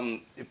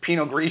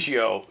Pinot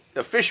Grigio,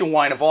 official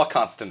wine of all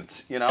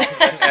continents, you know?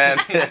 And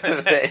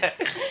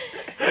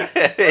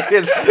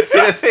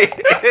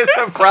it is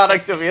a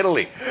product of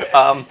Italy,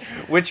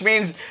 which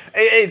means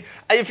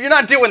if you're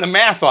not doing the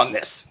math on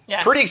this,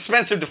 pretty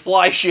expensive to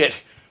fly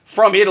shit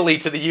from Italy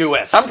to the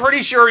U.S. I'm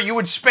pretty sure you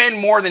would spend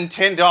more than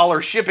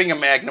 $10 shipping a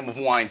magnum of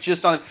wine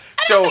just on.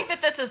 I don't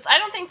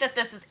think that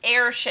this is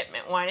air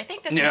shipment wine. I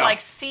think this is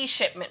like sea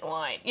shipment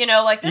wine. You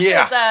know, like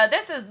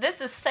this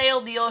is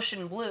sailed the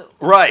ocean blue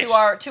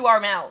to our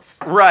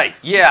mouths. Right.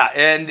 Yeah,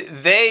 and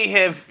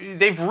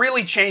they've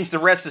really changed the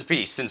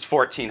recipe since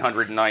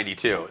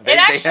 1492.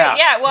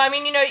 Well, I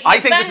mean, you know, I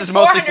think this is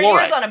mostly 400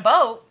 years on a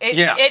boat.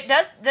 It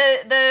does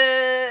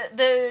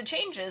the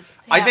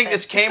changes. I think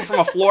this came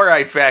from a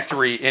fluoride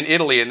factory in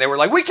Italy, and they were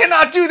like, we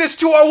cannot do this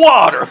to our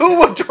water. Who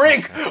will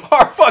drink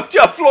our fucked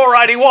up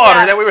fluoride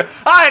water?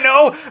 I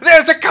know,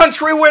 there's a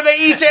country where they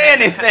eat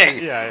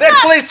anything. That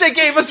place they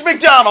gave us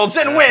McDonald's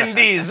and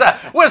Wendy's.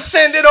 We'll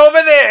send it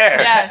over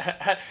there.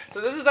 Yeah.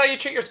 So this is how you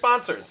treat your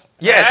sponsors.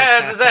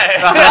 Yes. This is it.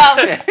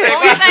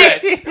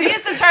 We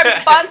use the term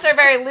sponsor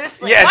very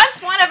loosely. Yes.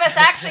 Once one of us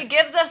actually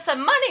gives us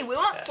some money, we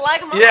won't slag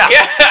them off. Yeah,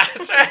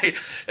 that's right.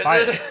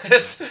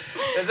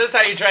 Is this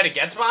how you try to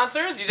get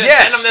sponsors? You just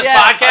send them this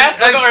podcast?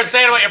 Look what we're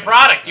saying about your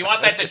product. Do you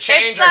want that to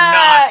change or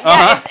not?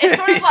 It's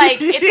sort of like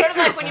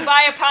when you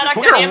buy a product.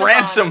 We're gonna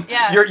ransom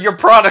your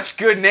product's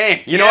good name.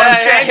 You know what I'm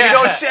saying? You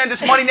don't send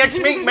us money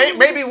next week.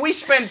 Maybe we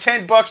spend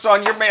 $10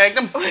 on your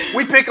Magnum.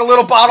 We pick a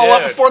little bottle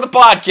up before the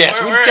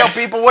podcast. We tell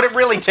people what it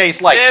really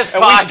tastes like.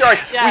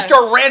 We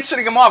start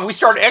ransoming them off. We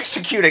start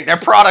executing their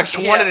products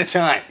one at a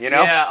time. You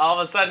know? Yeah. All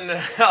of a sudden,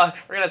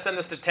 we're gonna send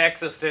this to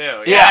Texas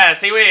too. Yeah.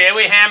 See,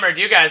 we hammered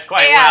you guys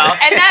quite well.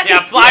 And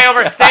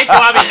flyover state. Do you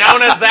want to be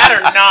known as that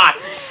or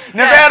not?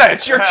 Nevada,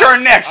 it's your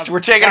turn next. We're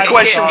taking a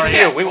question from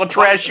you. We will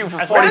trash you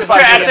for 45 minutes. We're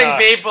just trashing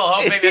people,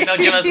 hoping that they'll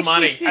give us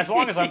money. As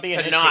long as I'm being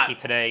nitpicky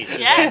today,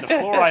 the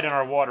fluoride in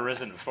our water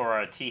isn't for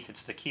our teeth.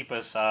 It's to keep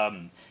us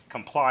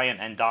compliant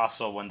and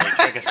docile when they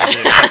trick us into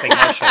accepting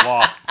martial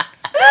law.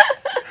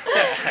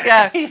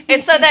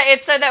 It's so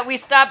that we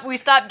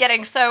stop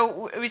getting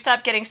so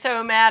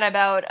mad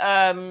about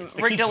it's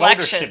to keep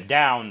votership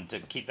down to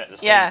keep it the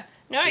same. Yeah.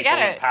 No, I get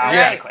it.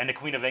 Right. And the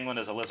Queen of England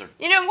is a lizard.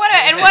 You know what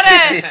a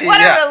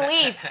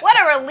relief! What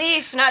a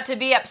relief not to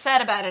be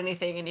upset about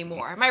anything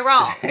anymore. Am I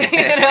wrong?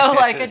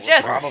 It's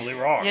just probably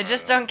wrong. You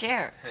just don't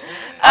care.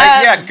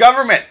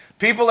 Government.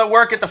 People that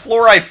work at the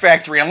fluoride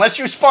factory, unless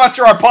you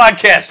sponsor our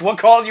podcast, we'll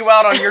call you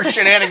out on your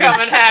shenanigans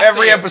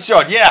every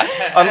episode. Yeah,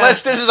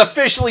 unless this is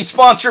officially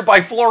sponsored by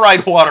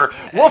fluoride water,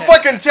 we'll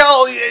fucking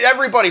tell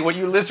everybody what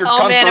you lizard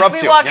cunts are up to.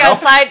 If we walk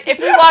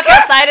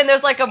outside and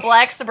there's like a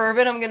black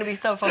Suburban, I'm gonna be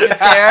so fucking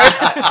scared.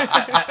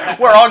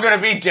 We're all gonna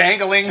be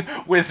dangling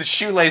with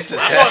shoelaces.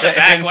 I'm going the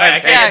back way.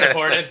 I can't get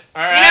deported.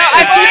 All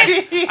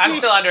right. I'm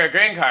still under a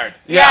green card.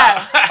 So.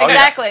 Yeah,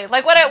 exactly.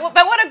 Like what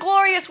a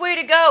glorious way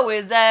to go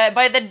is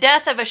by the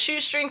death of a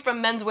shoestring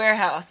from Men's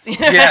Warehouse. You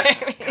know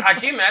yes. I mean?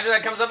 Can you imagine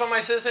that comes up on my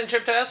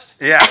citizenship test?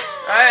 Yeah.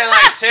 Right, in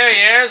like 2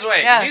 years.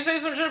 Wait, did you say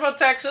some shit about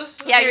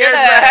Texas? Yeah, 2 years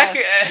back.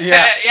 You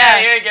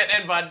ain't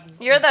getting in, bud.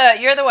 You're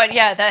the one.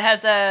 Yeah, that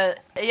has a.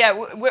 Yeah,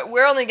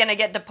 we're only gonna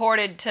get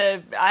deported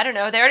to, I don't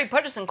know. They already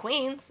put us in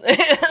Queens.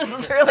 This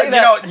is really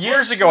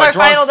years ago, our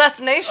final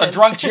destination. A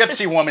drunk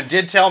gypsy woman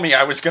did tell me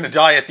I was gonna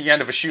die at the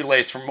end of a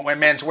shoelace from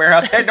Men's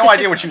Warehouse. I had no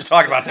idea what she was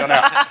talking about till now.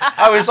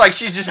 I was like,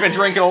 she's just been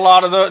drinking a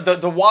lot of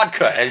the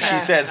vodka, as she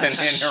says in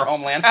her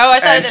homeland. Oh,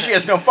 I thought and she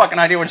has no fucking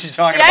idea what she's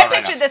talking about. I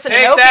pictured this in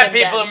Take an that,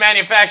 people who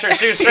manufacture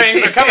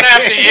shoestrings. They're coming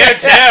after you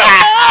too.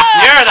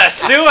 You're the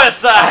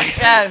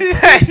suicide.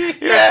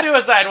 You're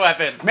suicide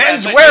weapons.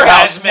 Men's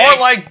Warehouse, more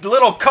like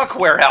little cuck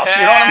warehouse.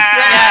 You know what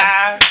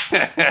I'm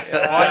saying?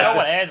 Well, I know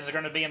what ads are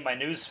going to be in my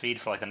news feed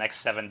for like the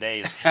next 7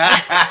 days.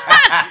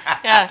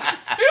 Yeah.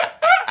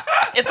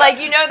 It's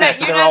like you know that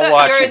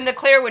you're in the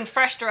clear when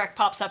Fresh Direct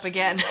pops up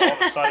again. All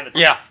of a sudden,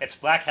 it's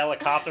black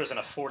helicopters and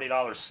a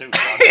 $40 suit.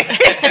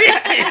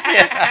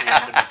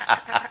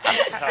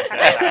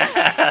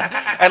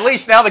 At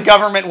least now the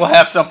government will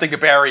have something to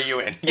bury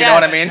you in. You know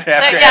what I mean?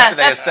 After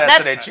they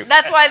assassinate you.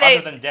 That's why they.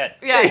 Other than dead.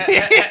 Yeah.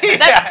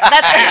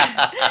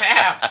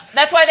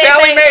 That's why they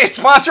Sally Mae,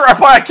 sponsor our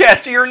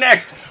podcast. You're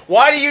next.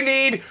 Why do you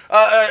need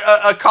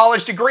a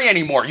college degree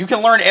anymore? You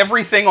can learn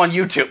everything on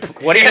YouTube.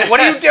 What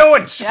are you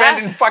doing?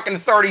 Spending fucking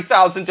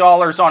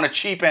 $30,000 on a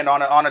cheap end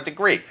on a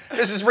degree.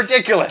 This is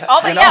ridiculous.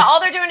 All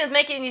they're doing is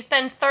making you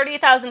spend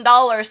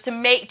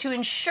 $30,000 to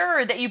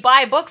ensure that you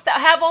buy books that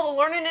have all the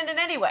learning in it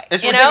anyway.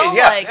 It's ridiculous.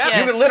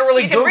 You can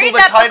literally Google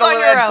the title of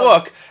that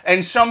book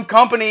and some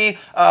company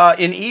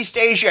in East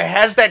Asia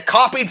has that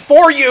copied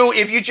for you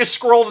if you just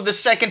scroll to the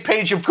second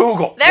page of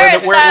Google,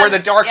 where the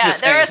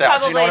darkness hangs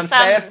out. You know what I'm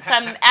saying?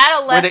 Some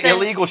adolescent, where the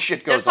illegal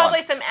shit goes on.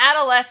 There's probably some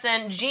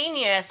adolescent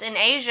genius in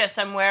Asia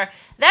somewhere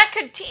that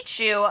could teach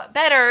you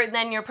better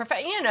than your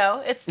professor. You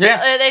know, it's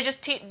they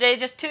just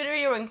tutor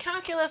you in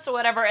calculus or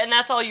whatever, and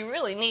that's all you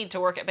really need to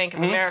work at Bank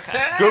of America.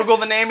 Google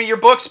the name of your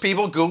books,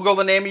 people. Google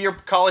the name of your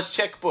college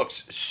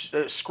textbooks.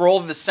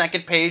 Scroll to the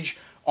second page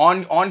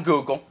on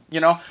Google, you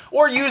know,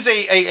 or use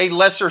a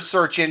lesser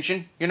search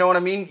engine. You know what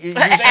I mean?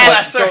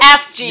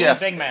 Ask Jeeves. Yes.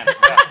 Big man.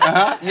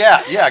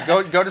 Yeah.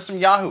 Go to some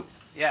Yahoo.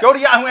 Yeah. Go to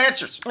Yahoo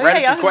Answers.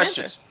 Read some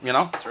questions. Answers. You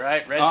know. That's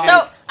right.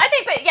 So I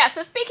think,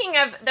 so speaking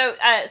of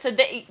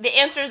the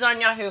answers on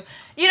Yahoo,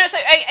 you know, so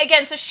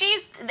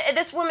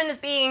this woman is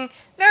being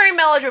very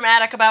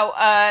melodramatic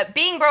about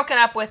being broken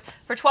up with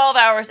for 12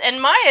 hours,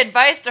 and my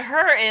advice to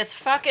her is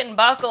fucking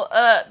buckle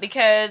up,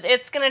 because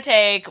it's gonna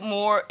take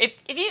more. If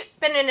you've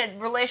been in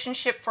a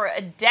relationship for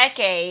a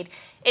decade,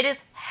 it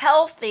is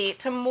healthy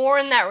to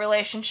mourn that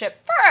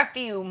relationship for a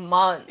few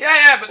months.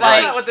 Yeah, but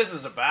that's not what this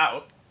is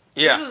about.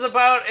 Yeah. This is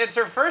about, it's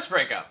her first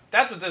breakup.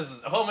 That's what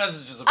this whole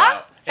message is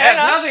about. It has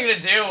nothing to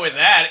do with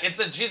that. It's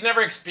that she's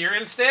never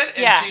experienced it,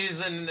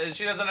 and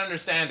she doesn't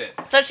understand it.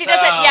 So she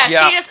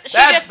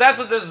doesn't. That's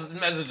what this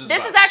message is about.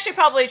 This is actually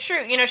probably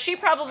true. You know, she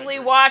probably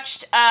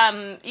watched,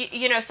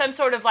 some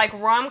sort of like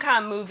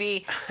rom-com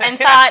movie and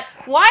thought,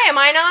 "Why am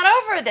I not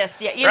over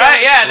this yet?" You know,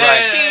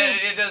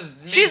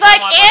 she's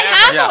like, Anne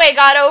Hathaway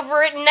got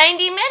over it in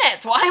 90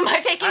 minutes. Why am I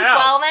taking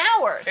 12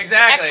 hours?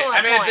 Exactly.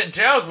 Excellent point. It's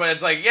a joke, but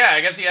it's like, I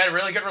guess you had a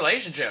really good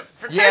relationship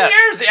for 10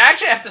 years. You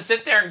actually have to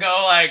sit there and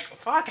go like,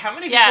 "Fuck, how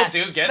many people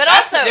do get?" But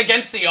that's also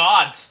against the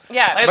odds.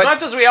 Yeah. Like, as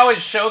much as we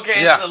always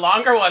showcase the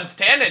longer ones,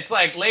 10, it's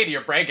like, lady,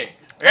 you're breaking.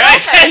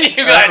 Right? 10,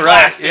 you guys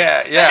lasted.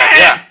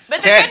 Yeah.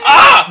 But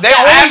they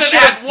only should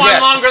have one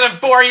longer than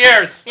 4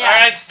 years. Yeah. All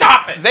right,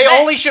 stop it. They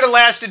only should have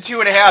lasted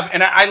 2.5,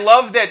 and I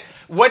love that.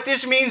 What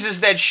this means is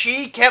that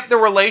she kept the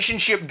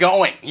relationship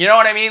going. You know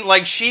what I mean?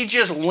 Like, she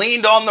just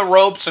leaned on the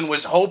ropes and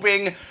was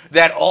hoping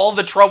that all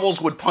the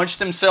troubles would punch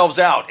themselves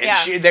out.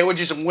 And they would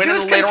just win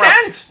it later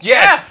on.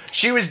 Yeah.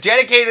 She was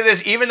dedicated to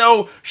this, even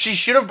though she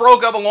should have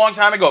broke up a long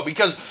time ago.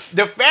 Because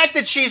the fact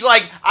that she's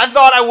like, I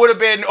thought I would have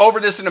been over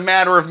this in a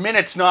matter of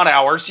minutes, not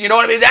hours. You know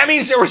what I mean? That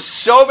means there were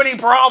so many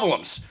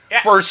problems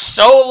for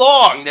so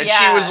long that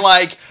she was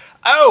like,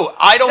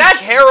 I don't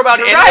care about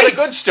any of the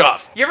good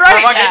stuff. You're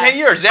right. For like 10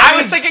 years. I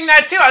was thinking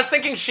that too. I was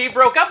thinking she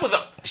broke up with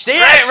him.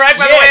 Yes, right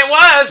by the way it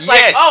was.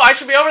 Like, I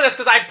should be over this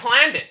because I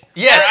planned it.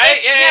 Yes.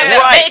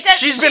 Right?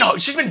 Right.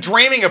 She's been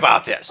dreaming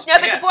about this. No,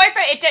 but the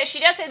boyfriend,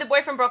 she does say the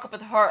boyfriend broke up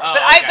with her.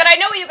 But I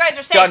know what you guys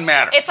are saying. Doesn't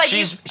matter. It's like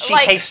she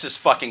hates this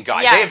fucking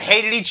guy. Yeah. They have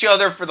hated each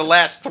other for the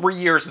last 3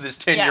 years of this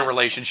 10-year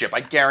relationship.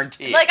 I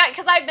guarantee it. Like,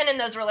 because I've been in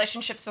those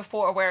relationships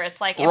before where it's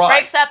like, it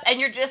breaks up and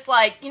you're just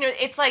like, you know,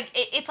 it's like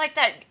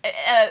that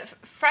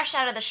fresh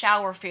out of the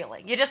shower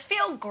feeling. You just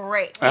feel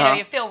great. You know,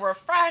 you feel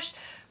refreshed,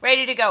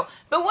 ready to go.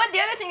 But the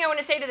other thing I want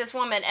to say to this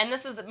woman, and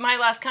this is my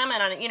last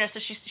comment on it, you know, so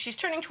she's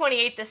turning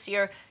 28 this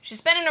year.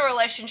 She's been in a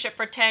relationship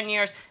for 10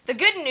 years. The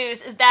good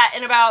news is that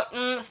in about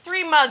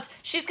 3 months,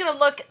 she's going to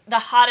look the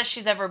hottest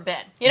she's ever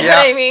been. You know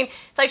what I mean?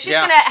 It's like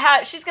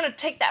she's going to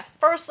take that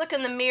first look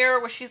in the mirror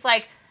where she's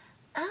like,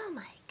 oh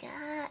my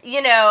God,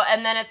 you know,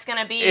 and then it's going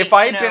to be... If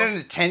I had been in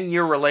a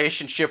 10-year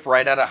relationship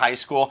right out of high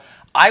school,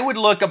 I would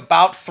look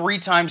about 3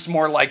 times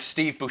more like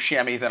Steve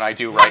Buscemi than I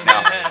do right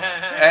now.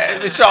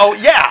 So,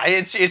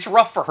 it's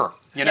rough for her,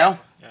 you know?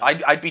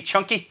 Yeah. I'd be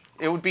chunky.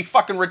 It would be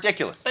fucking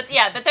ridiculous. But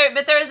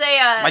there's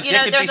a... My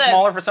dick could be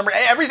smaller for some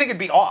reason. Everything could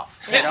be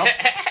off, you know?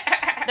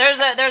 There's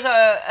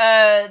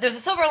a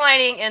silver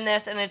lining in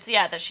this, and it's,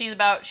 that she's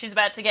about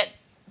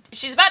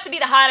to be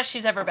the hottest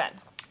she's ever been.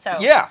 So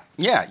yeah,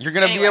 you're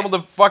gonna be able to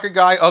fuck a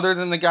guy other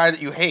than the guy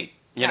that you hate.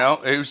 You know,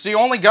 it was the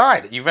only guy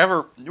that you've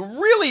ever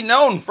really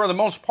known for the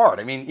most part.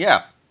 I mean,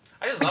 I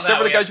just love except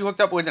for the guys you hooked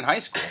up with in high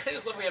school. I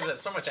just love we have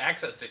so much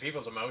access to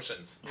people's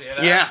emotions. You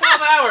know? Yeah,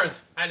 12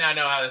 hours. I now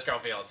know how this girl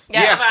feels.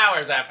 12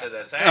 hours after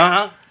this.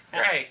 Eh?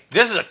 Great.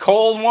 This is a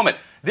cold woman.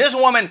 This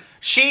woman,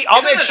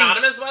 I'll bet she...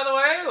 anonymous, by the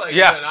way? Like,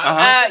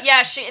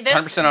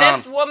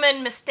 this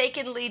woman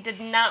mistakenly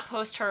did not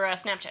post her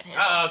Snapchat handle.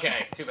 Oh,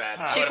 okay. Too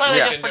bad. She clearly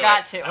just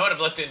forgot to. I would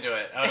have looked into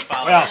it. I would have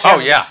followed her. She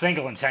hasn't been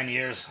single in 10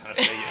 years. Back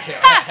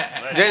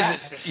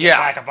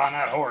up on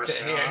that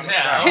horse.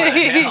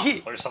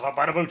 Pull yourself up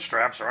by the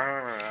bootstraps.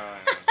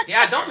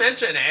 Don't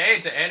mention,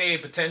 to any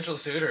potential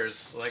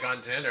suitors, like on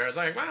Tinder. It's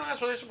like, my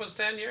last relationship was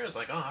 10 years.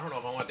 Like, I don't know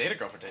if I want to date a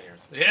girl for 10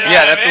 years.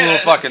 That's a little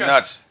fucking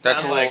nuts.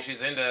 That's like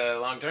she's into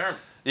long term.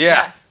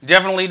 Yeah,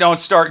 definitely don't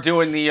start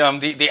doing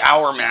the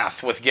hour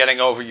math with getting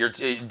over your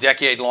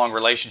decade-long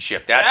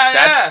relationship.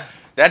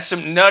 That's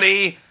some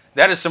nutty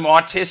That is some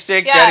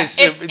autistic. Yeah, That is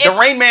the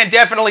Rain Man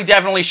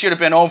definitely should have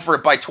been over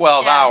it by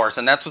 12 hours,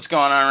 and that's what's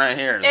going on right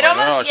here.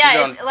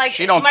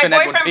 She don't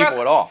connect with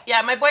people at all.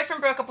 Yeah, my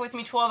boyfriend broke up with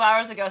me 12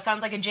 hours ago.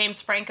 Sounds like a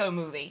James Franco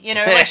movie. You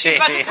know, like she's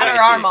about to cut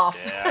her arm off.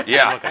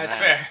 Yeah, that's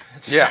fair.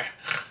 Fair.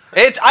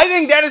 I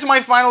think that is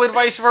my final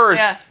advice for her.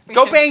 Yeah,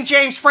 go bang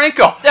James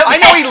Franco. I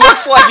know he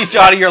looks like he's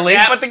out of your league,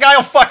 but the guy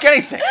will fuck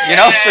anything. You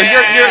know, so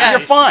you're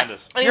fine.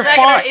 You're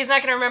fine. He's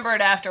not gonna remember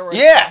it afterwards.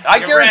 Yeah, I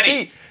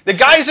guarantee. The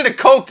guy's in a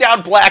coked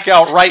out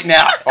blackout right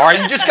now. All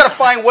right, you just gotta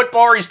find what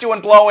bar he's doing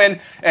blow in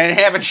and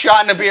having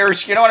shot in the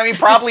beers. You know what I mean?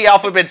 Probably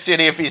Alphabet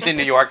City if he's in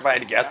New York, if I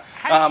had to guess.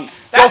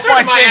 That's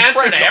sort of my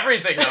answer to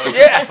everything, though. Is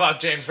just to fuck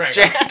James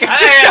Franco. I think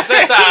it's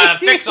just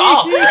fix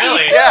all,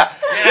 really. Yeah.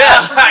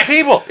 Like,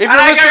 people, if you're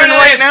listening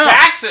right now,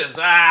 taxes.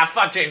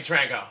 Fuck James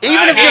Franco.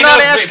 Even if you're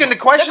not asking the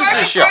questions of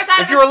the show,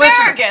 if you're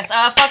listening,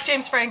 fuck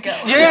James Franco.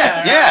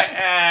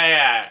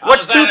 Yeah.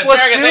 What's 2 plus 2?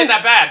 Asparagus ain't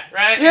that bad,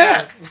 right?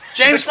 Yeah.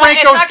 James It's not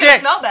Franco's gonna dick.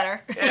 smell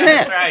better. Yeah,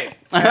 that's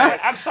right.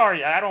 I'm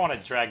sorry, I don't want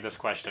to drag this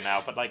question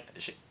out, but like,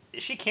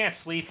 she can't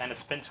sleep, and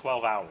it's been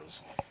 12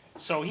 hours.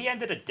 So he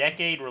ended a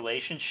decade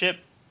relationship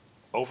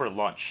over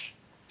lunch.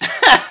 How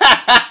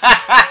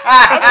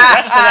did the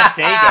rest of that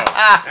day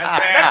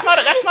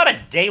go? That's not a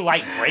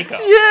daylight breakup.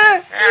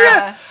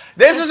 Yeah.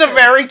 This is a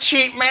very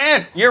cheap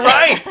man. You're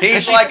right.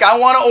 He's like, I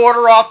want to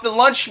order off the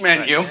lunch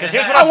menu.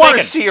 I want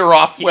to see her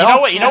off.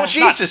 Well, you know what?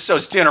 Jesus,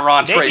 those dinner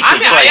entrees.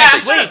 I'm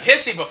sort of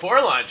pissy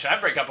before lunch. I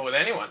break up with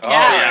anyone.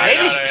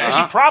 Maybe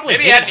she probably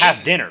didn't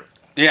have dinner.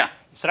 Yeah.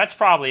 So that's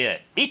probably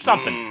it. Eat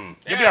something.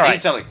 You'll be all right.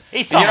 Eat something.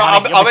 Eat something. You know,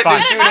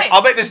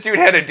 I'll bet this dude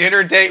had a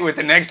dinner date with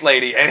the next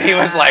lady, and he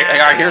was like, "All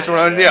right, here's what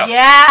I'm gonna do.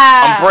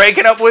 Yeah. I'm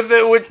breaking up with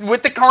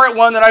the current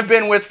one that I've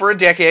been with for a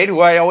decade, who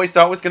I always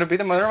thought was gonna be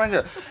the mother of my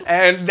child.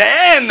 And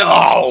then,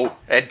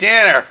 at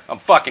dinner, I'm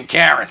fucking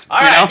Karen. All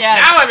right, you know?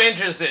 now I'm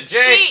interested.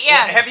 Jake,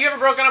 have you ever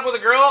broken up with a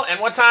girl? And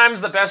what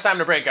time's the best time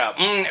to break up?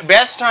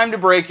 Best time to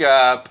break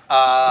up.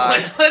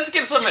 Let's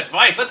give some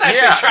advice. Let's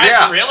actually try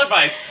some real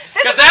advice.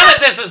 Because now that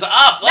this is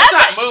up, let's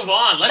not move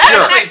on. Let's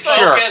actually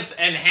focus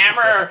and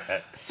hammer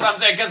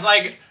something. Because,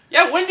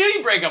 when do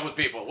you break up with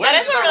people? When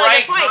is the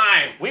right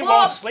time? We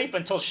won't sleep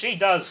until she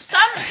does.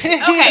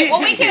 Okay,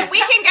 well we can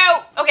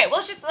go. Okay, well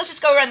let's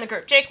just go around the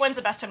group. Jake, when's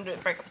the best time to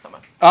break up with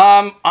someone?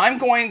 I'm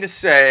going to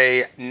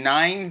say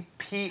 9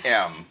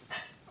 p.m.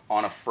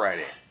 on a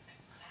Friday.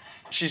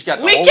 She's got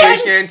the whole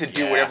weekend to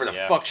do whatever the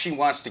fuck she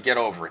wants to get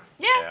over it.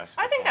 Yeah,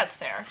 I think that's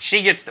fair.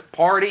 She gets to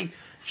party.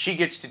 She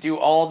gets to do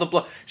all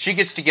the She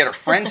gets to get her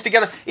friends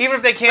together, even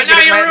if they can't. But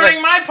now you're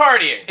ruining my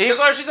partying.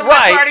 Because she's at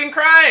my party and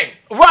crying.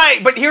 Right,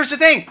 but here's the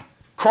thing: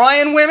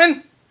 crying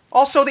women,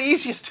 also the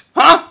easiest,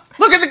 huh?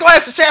 Look at the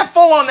glass; it's half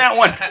full on that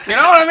one. You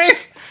know what I mean?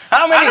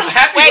 How many?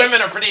 Happy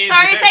women are pretty easy. So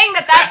are you saying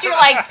that's your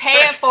pay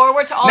it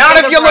forward to all? Not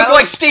if you look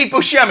like Steve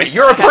Buscemi.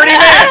 You're a pretty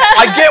man.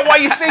 I get why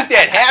you think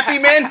that. Happy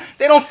men,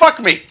 they don't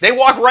fuck me. They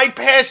walk right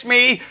past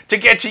me to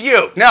get to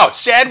you. No,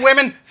 sad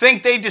women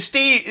think they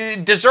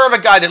deserve a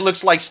guy that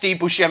looks like Steve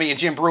Buscemi and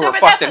Jim Brewer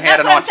fucked and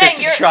had an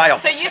autistic child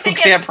who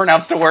can't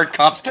pronounce the word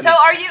consonants. So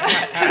are you?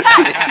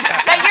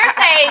 But you're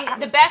saying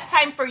the best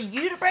time for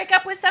you to break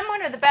up with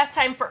someone, or the best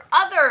time for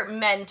other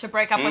men to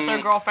break up with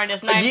their girlfriend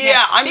is 9 p.m.?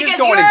 Yeah, I'm just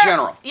going in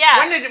general. Yeah.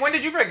 When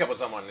did you break up with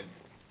someone?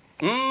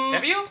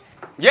 Have you?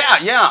 Yeah.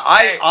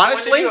 I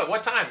honestly. When did you do it?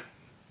 What time?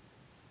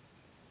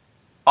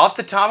 Off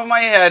the top of my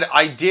head,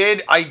 I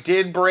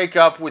did break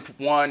up with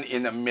one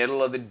in the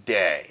middle of the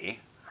day.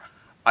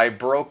 I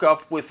broke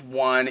up with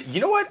one.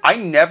 You know what? I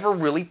never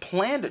really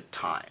planned a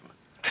time.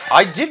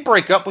 I did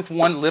break up with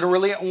one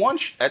literally at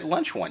lunch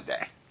one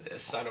day.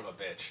 This son of a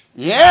bitch.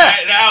 Yeah.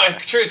 Right, now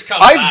truth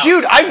comes out.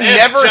 I've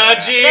never.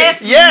 Judgy. Yes.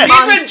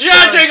 He's been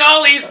judging all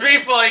these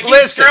people and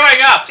keeps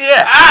screwing up.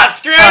 Yeah.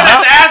 Screw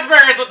this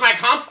Asperger's with my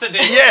constants.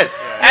 Yes.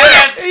 And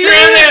then screw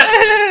this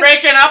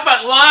breaking up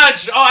at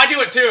lunch. Oh, I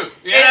do it too.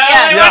 You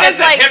know? What is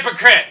this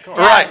hypocrite?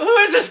 Right. Who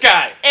is this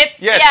guy? If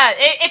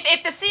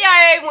the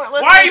CIA weren't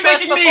listening, why are you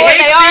making me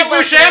hate Steve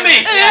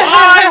Buscemi?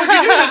 Why would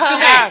you do this to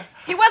me?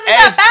 He wasn't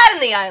that bad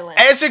in the island.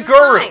 As a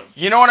guru,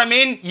 you know what I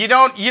mean? You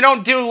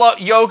don't do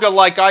yoga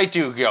like I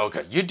do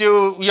yoga. You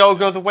do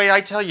yoga the way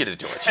I tell you to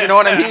do it. You know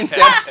what I mean?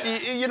 That's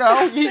you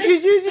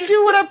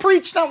do what I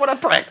preach, not what I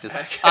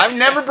practice. I've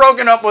never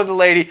broken up with a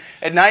lady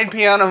at 9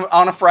 p.m.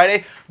 on a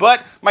Friday,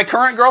 but my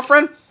current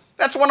girlfriend,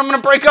 that's when I'm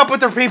going to break up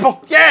with her,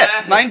 people. Yeah,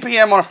 9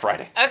 p.m. on a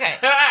Friday. Okay.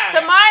 So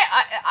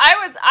I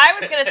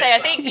was going to say, I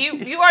think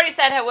you already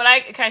said what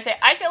I kind of say.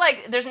 I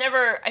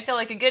feel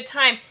like a good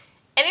time.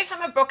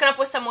 Anytime I've broken up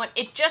with someone,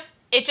 it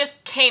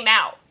just came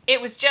out. It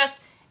was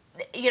just,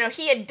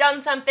 he had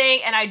done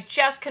something and I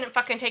just couldn't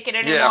fucking take it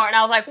anymore. Yeah. And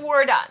I was like,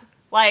 we're done.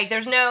 Like,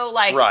 there's no,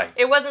 right.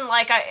 It wasn't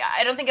like,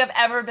 I don't think I've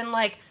ever been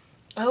like,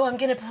 oh, I'm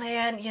going to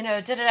plan,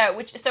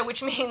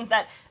 which means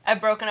that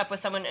I've broken up with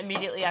someone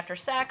immediately after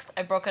sex.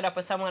 I've broken up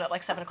with someone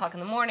at 7 o'clock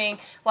in the morning,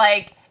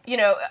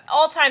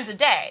 all times a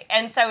day.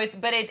 And so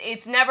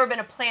it's never been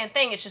a planned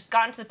thing. It's just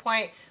gotten to the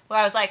point where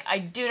I was like, I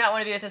do not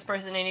want to be with this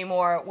person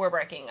anymore. We're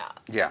breaking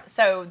up. Yeah.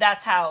 So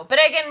that's how. But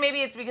again,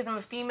 maybe it's because I'm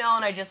a female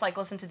and I just like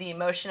listen to the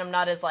emotion. I'm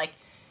not as like,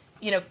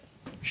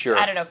 Sure.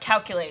 I don't know,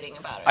 calculating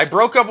about it. I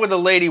broke up with a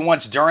lady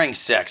once during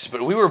sex,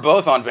 but we were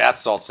both on bath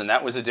salts, and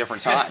that was a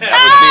different time. That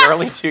was the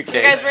early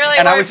 2Ks. Really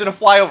and I was in a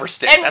flyover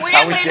state. And That's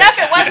how we weirdly did enough,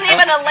 it wasn't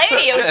even a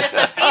lady. It was just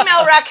a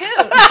female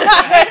raccoon.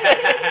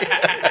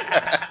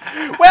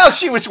 Well,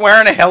 she was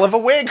wearing a hell of a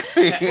wig.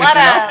 A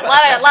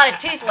lot of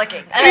teeth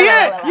licking.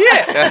 Yeah.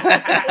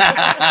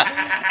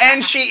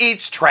 And she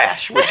eats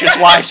trash, which is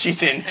why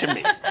she's into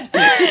me.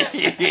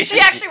 She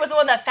actually was the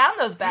one that found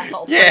those bath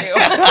salts for you.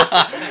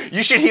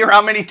 You should hear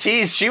how many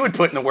T's she would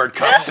put in the word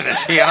consonant,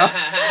 Okay,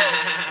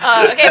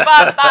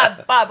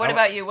 Bob, what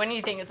about you? When do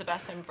you think is the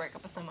best time to break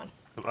up with someone?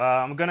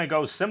 I'm going to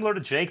go similar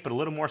to Jake, but a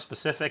little more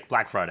specific,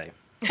 Black Friday.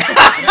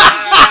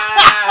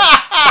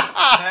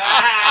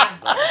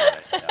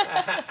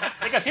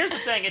 Because here's the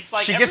thing, it's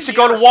like she gets to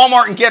go to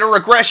Walmart and get a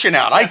regression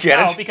out. I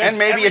get it. And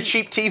maybe a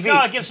cheap TV.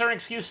 No, it gives her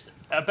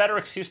a better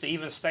excuse to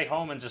even stay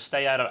home and just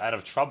stay out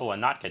of trouble and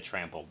not get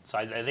trampled. So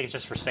I think it's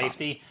just for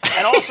safety.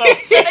 And also,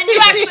 so then you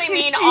actually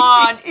mean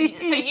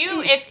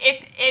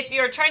if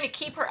you're trying to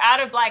keep her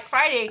out of Black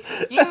Friday,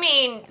 you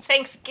mean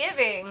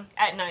Thanksgiving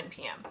at 9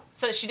 p.m.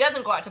 So she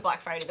doesn't go out to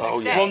Black Friday the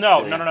next day. Well,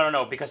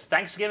 no, because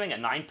Thanksgiving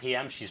at 9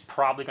 p.m. she's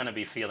probably going to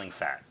be feeling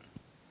fat.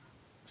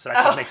 So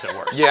that just makes it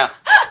worse. Yeah.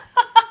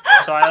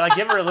 So I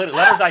give her let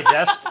her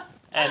digest,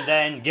 and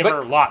then give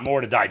her a lot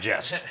more to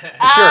digest.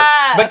 Sure.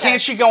 But can't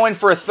she go in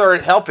for a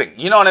third helping?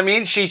 You know what I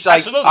mean? She's like,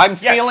 Absolutely. I'm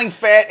feeling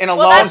fat and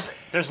alone.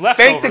 There's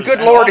leftovers. Thank the good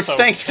Lord it's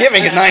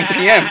Thanksgiving at 9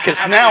 p.m.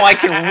 because now I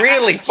can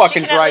really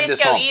fucking drive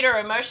this home. She can at least go eat her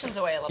emotions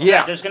away a little bit.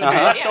 Yeah, there's going to be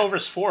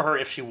leftovers for her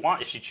if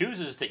she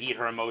chooses to eat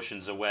her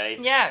emotions away.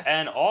 Yeah.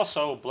 And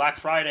also, Black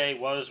Friday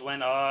was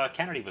when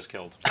Kennedy was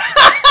killed.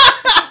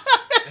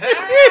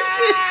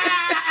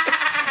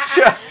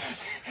 Sure.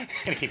 I'm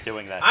going to keep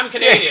doing that. I'm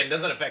Canadian.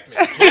 Doesn't affect me.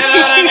 You know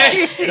what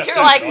I mean? You're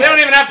like... We don't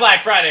even have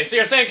Black Friday, so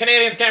you're saying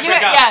Canadians can't break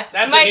up. Yeah,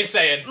 that's what he's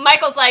saying.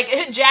 Michael's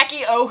like,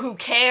 Jackie, who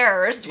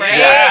cares, right?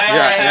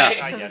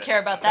 Yeah. Doesn't care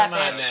about that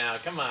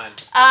bitch. Come on.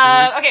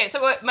 Okay,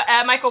 so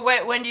Michael,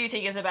 when do you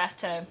think is the best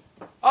time?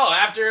 Oh,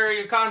 after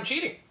you caught him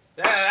cheating.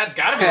 That's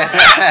gotta be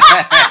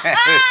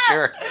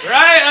Sure.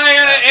 Right?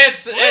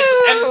 It's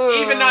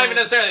and even not even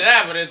necessarily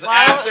that, but it's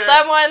after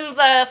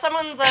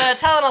someone's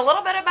telling a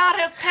little bit about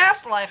his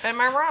past life. Am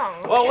I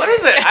wrong? Well, what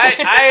is it?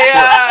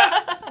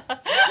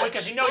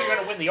 Because you're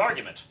gonna win the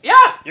argument. Yeah.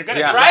 You're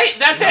gonna right?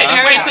 That's it.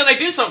 You wait till they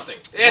do something.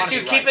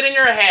 You keep it in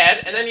your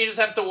head, and then you just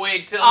have to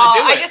wait till they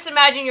do it. I just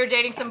imagine you're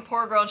dating some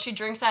poor girl, and she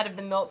drinks out of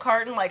the milk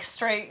carton, like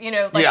straight,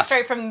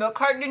 straight from the milk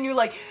carton, and you're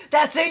like,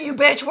 "That's it, you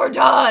bitch, we're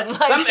done."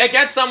 It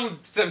gets some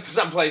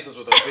places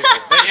with those people.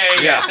 But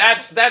yeah.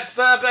 That's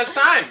the best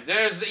time.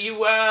 You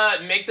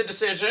make the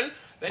decision,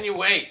 then you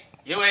wait.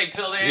 You wait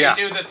till they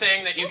do the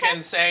thing that you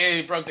can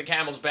say broke the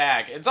camel's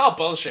back. It's all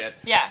bullshit.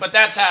 Yeah. But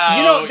that's how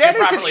that you is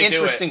properly an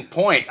interesting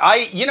point.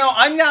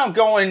 I'm now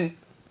going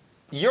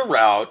your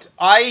route.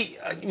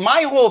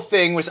 My whole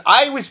thing was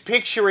I was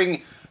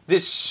picturing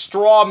this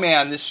straw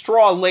man, this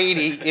straw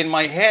lady in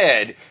my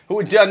head who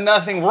had done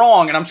nothing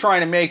wrong, and I'm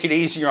trying to make it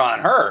easier on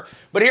her.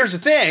 But here's the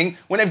thing,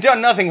 when they've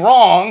done nothing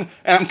wrong,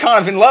 and I'm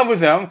kind of in love with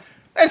them,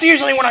 that's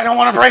usually when I don't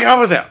want to break up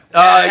with them.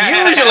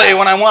 Usually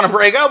when I want to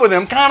break up with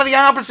them, kind of the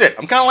opposite.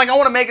 I'm kind of like, I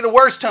want to make it the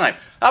worst time.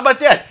 How about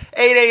that?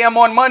 8 a.m.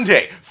 on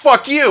Monday.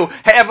 Fuck you.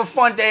 Have a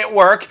fun day at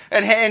work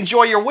and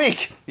enjoy your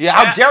week.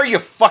 How dare you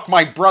fuck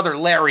my brother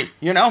Larry,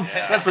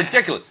 That's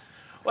ridiculous.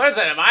 What is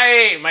it?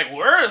 My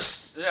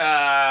worst?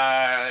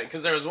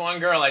 Because there was one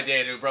girl I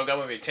dated who broke up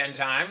with me 10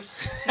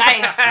 times.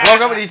 Nice.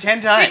 Broke up with you 10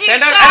 times? 10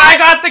 times, and I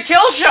got the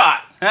kill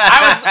shot.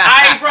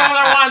 I broke with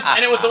her once,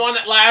 and it was the one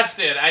that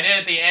lasted. I did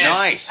at the end.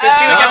 Nice. Because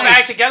she would get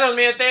back together with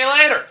me a day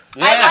later.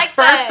 Yeah. I like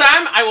First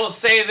time, I will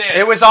say this.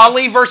 It was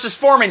Ali versus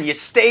Foreman. You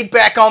stayed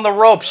back on the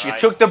ropes. You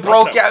took the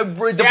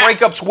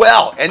breakups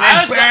well. And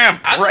then bam,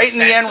 right in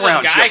the end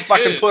round, you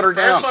fucking put her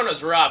down. First one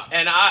was rough.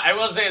 And I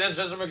will say this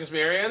just from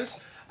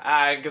experience.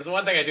 Because the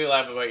one thing I do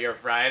love about your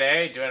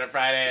Friday, doing a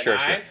Friday at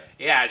 9,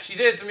 yeah, she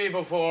did it to me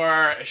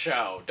before a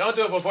show. Don't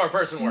do it before a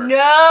person works. No!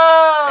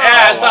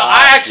 Yeah, so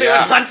I actually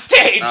went on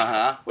stage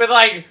with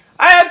I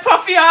had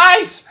puffy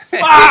eyes.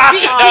 Fuck!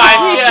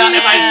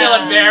 Am I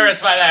still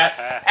embarrassed by that?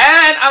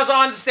 And I was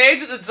on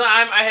stage at the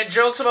time. I had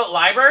jokes about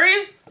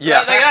libraries.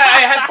 Yeah.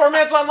 I had 4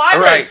 minutes on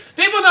libraries. Right.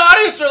 People in the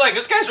audience are like,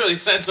 this guy's really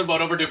sensitive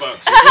about overdue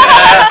books. This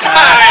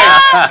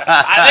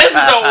guy. This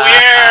is a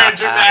weird,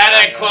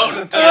 dramatic quote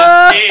into this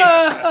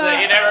piece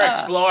that you never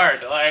explored.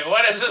 Like,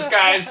 what is this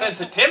guy's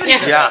sensitivity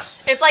to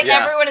this? It's like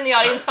everyone in the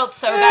audience felt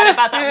so bad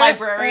about that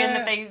librarian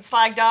that they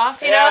flagged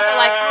off. They're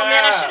like, oh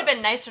man, I should have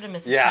been nicer to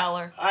Mrs.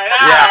 Keller.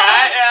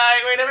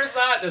 I know, we never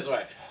saw it this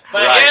way.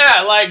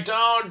 But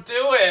don't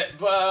do it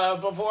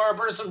before a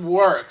person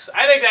works.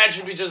 I think that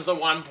should be just the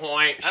one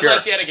point. Sure.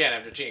 Unless, yet again,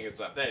 after cheating and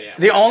stuff. Then,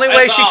 the only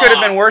way she could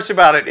have been worse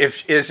about it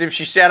is if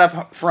she sat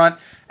up front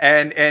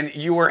and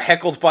you were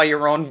heckled by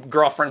your own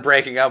girlfriend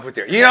breaking up with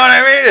you. You know what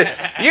I mean?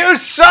 You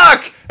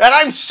suck, and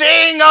I'm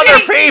seeing other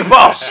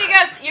people. She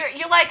goes,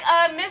 you're like,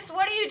 Miss,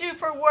 what do you do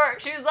for work?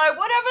 She was like,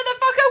 whatever the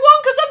fuck I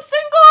want, because I'm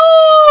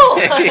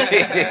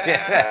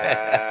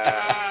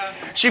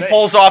single. She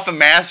pulls off a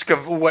mask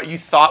of what you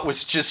thought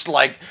was just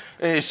like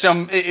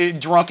some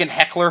drunken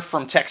heckler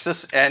from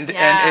Texas, and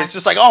it's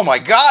just like, oh my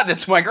God,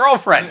 that's my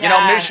girlfriend. You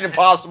know, Mission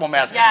Impossible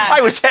mask. Yeah.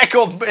 I was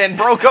heckled and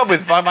broke up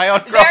with by my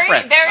own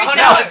girlfriend. Very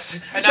no, it's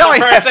another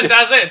person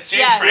does it. It's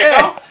James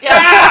Franco.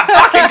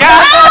 Fucking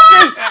guy.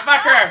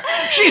 Fuck her.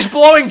 She's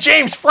blowing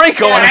James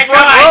Franco in the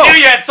front row. I knew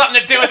you had something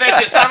to do with this,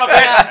 you son of a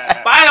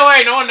bitch. By the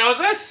way, no one knows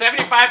this.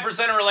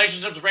 75% of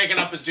relationships breaking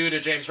up is due to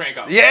James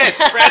Franco. Yes.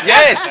 Spread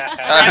this.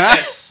 Spread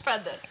this.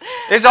 Spread this.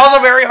 It's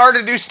also very hard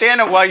to do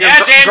stand-up while your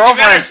James, girlfriend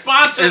you better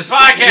sponsor this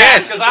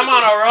podcast because I'm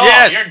on a roll.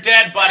 Yes. You're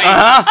dead, buddy.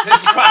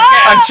 This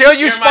podcast. Until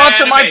you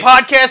sponsor my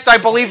podcast, I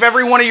believe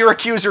every one of your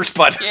accusers,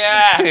 bud.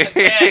 Yeah, that's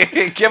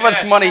it. Give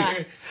us money.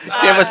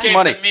 Give us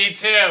money. Me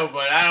too,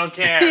 but I don't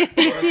care.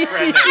 We're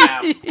spreading it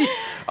out.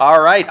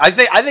 All right, I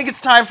think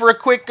it's time for a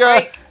quick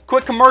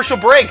commercial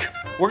break.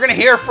 We're gonna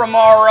hear from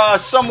our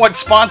somewhat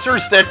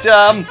sponsors that,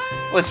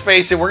 let's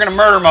face it, we're gonna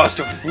murder most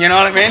of them. You know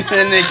what I mean?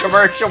 In the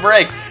commercial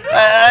break,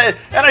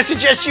 and I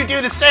suggest you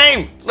do the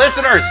same,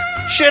 listeners.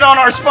 Shit on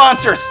our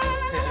sponsors.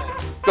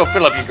 Go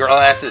fill up your girl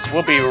asses.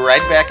 We'll be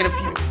right back in a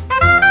few.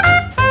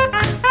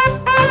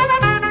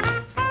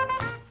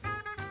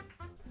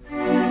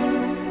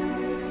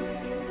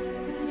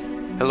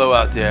 Hello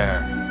out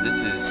there.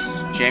 This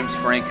is James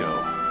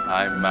Franco.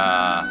 I'm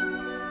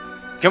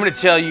coming to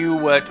tell you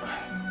what,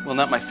 well,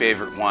 not my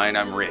favorite wine.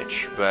 I'm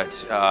rich, but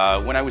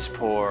when I was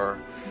poor,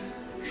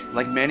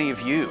 like many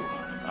of you,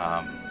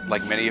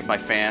 like many of my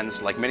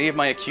fans, like many of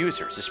my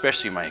accusers,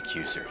 especially my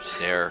accusers,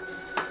 they're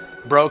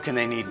broke and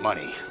they need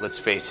money. Let's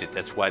face it,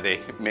 that's why they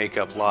make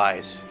up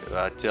lies.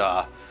 But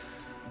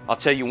I'll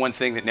tell you one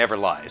thing that never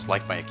lies,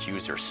 like my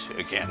accusers,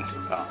 again,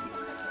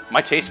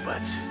 my taste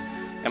buds.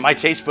 And my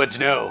taste buds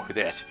know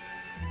that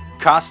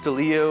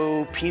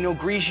Castelio Pinot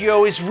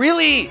Grigio is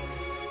really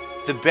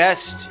the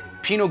best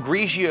Pinot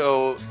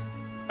Grigio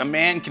a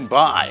man can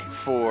buy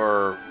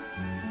for,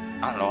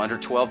 I don't know, under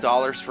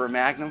 $12 for a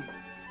Magnum.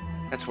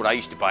 That's what I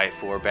used to buy it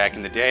for back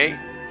in the day.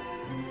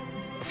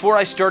 Before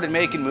I started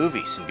making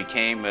movies and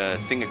became a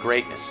thing of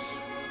greatness,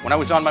 when I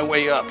was on my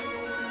way up,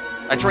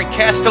 I drank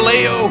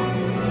Castelio.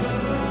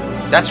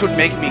 That's what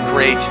made me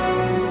great.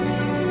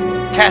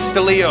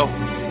 Castelio,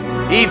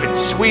 even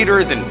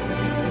sweeter than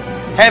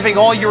having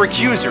all your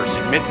accusers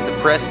admit to the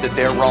press that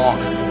they're wrong.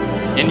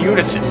 In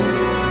unison.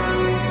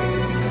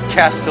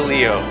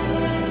 Castelio,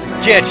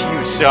 get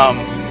you some.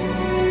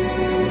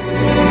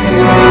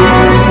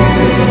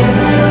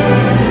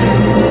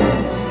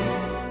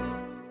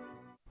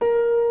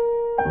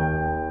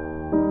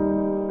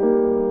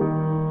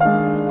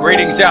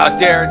 Greetings out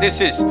there.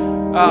 This is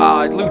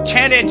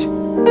Lieutenant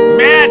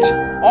Matt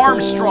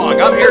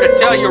Armstrong. I'm here to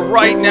tell you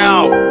right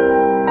now,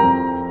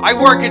 I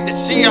work at the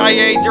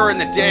CIA during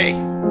the day,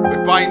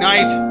 but by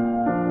night,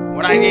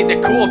 when I need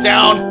to cool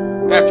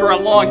down after a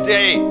long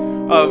day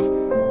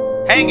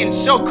of hanging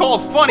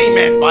so-called funny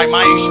men by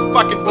my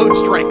fucking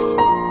bootstrings,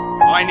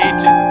 I need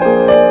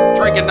to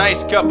drink a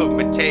nice cup of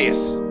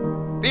Mateus.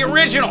 The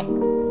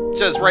original. It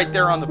says right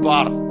there on the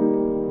bottom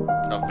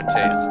of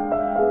Mateus.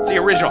 It's the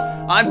original.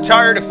 I'm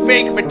tired of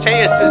fake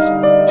Mateuses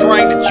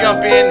trying to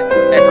jump in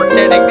and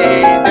pretending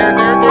they're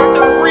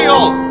the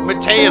real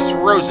Mateus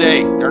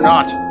Rosé. They're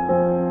not.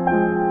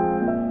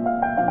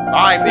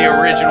 I'm the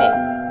original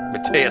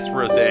Mateus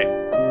Rosé.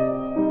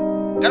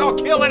 And I'll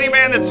kill any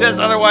man that says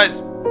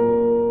otherwise.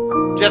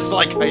 Just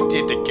like I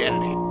did to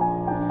Kennedy.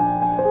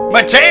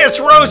 Mateus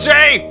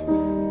Rosé!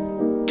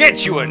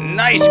 Get you a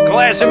nice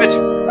glass of it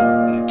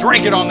and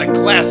drink it on the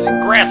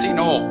grassy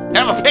knoll.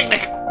 Have a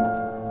picnic.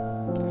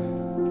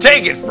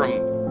 Take it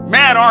from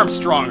Matt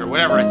Armstrong, or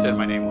whatever I said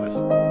my name was.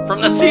 From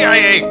the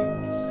CIA.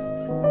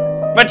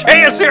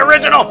 Mateus the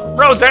original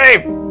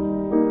Rosé.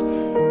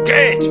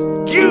 Get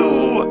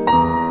you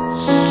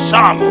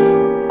some.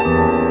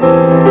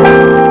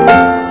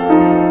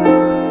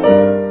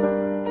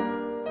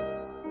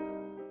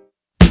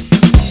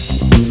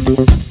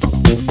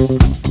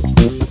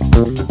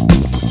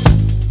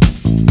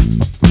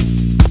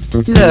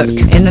 Look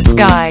in the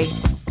sky.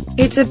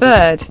 It's a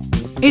bird.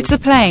 It's a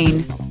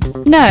plane.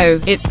 No,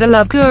 it's the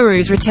love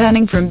gurus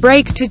returning from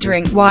break to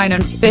drink wine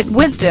and spit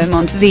wisdom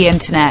onto the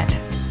internet.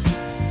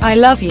 I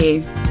love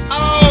you.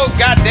 Oh,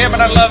 goddammit,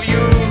 I love you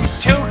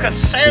too,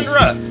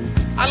 Cassandra.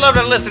 I love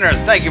the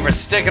listeners. Thank you for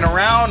sticking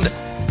around.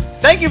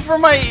 Thank you for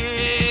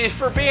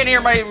being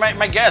here,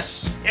 my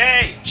guests.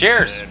 Yay!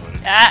 Cheers.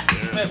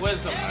 Spit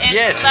wisdom.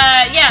 Yes.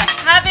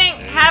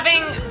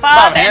 Having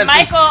Bob and Hansen,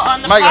 Michael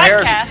on the Michael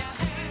podcast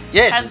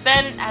Yes. has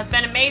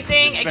been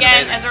amazing. It's been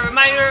Again, amazing. as a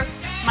reminder,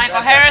 Michael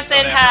Best Harrison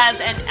episode has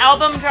an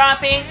album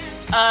dropping.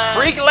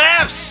 Freak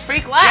Laughs.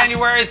 Freak Laughs.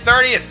 January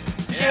 30th.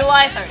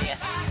 July 30th.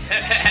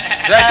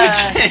 That's a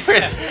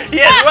genuine.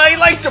 Yes, well, he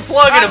likes to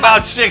plug it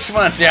about 6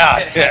 months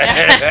out.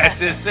 That's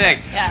his thing.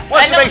 Yeah. So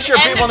Wants to make sure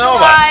people know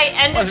about it.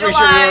 End of Wants to make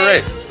sure people July,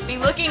 are ready. be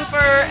looking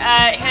for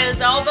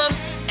his album.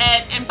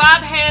 And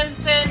Bob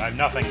Hansen, I have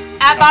nothing.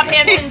 at Bob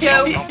Hansen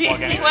Don't Jokes, plug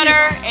anything.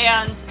 Twitter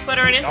and Don't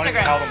even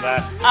Instagram. tell them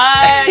that.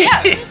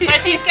 Yeah. So I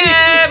think,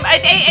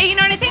 you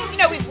know, and I think, you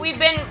know, we've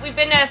been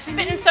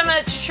spitting so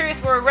much truth.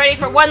 We're ready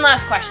for one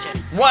last question.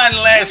 One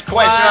last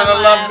question on the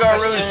One Love last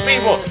Gurus. question.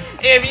 People,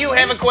 if you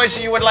have a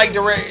question you would like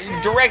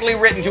directly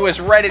written to us,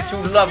 write it to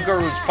Love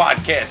Gurus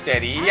Podcast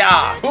at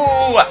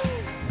yahoo.com.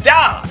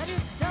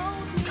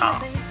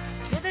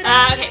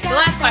 Okay, so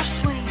last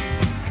question.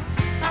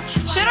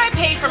 Should I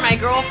pay for my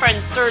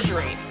girlfriend's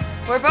surgery?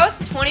 We're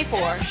both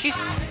 24. She's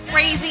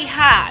crazy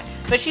hot,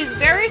 but she's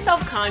very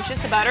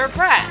self-conscious about her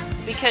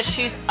breasts because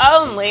she's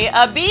only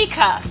a B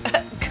cup.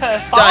 Dun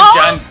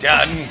dun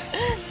dun.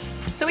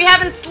 So we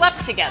haven't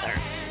slept together.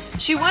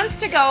 She wants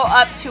to go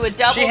up to a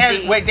double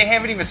D. Wait, they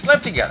haven't even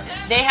slept together.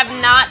 They have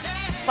not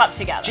slept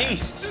together.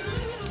 Jesus.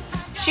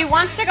 She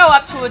wants to go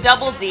up to a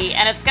double D,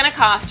 and it's gonna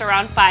cost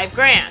around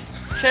 $5,000.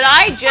 Should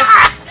I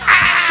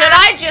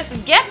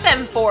just get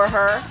them for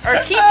her, or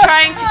keep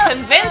trying to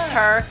convince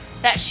her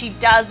that she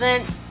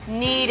doesn't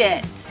need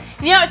it?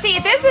 You know, see,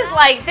 this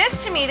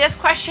to me, this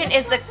question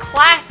is the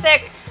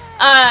classic,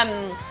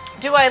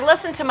 do I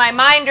listen to my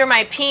mind or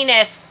my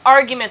penis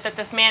argument that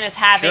this man is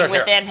having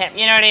within him.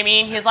 You know what I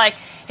mean? He's like,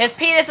 his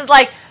penis is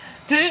like,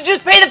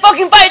 just pay the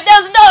fucking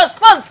 $5,000.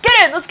 Come on, let's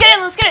get in.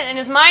 And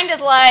his mind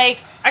is like,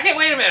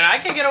 Wait a minute, I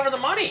can't get over the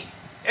money.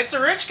 It's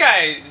a rich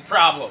guy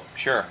problem.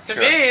 Sure. To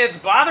me, it's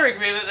bothering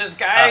me that this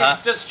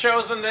guy's just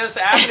chosen this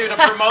avenue to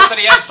promote that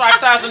he has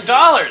 $5,000.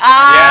 What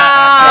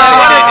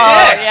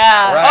a dick.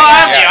 Yeah. Right.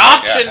 I have the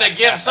option to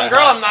give some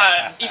girl I'm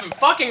not even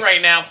fucking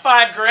right now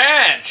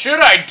 $5,000. Should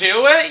I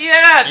do it?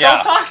 Yeah.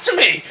 Don't talk to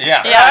me.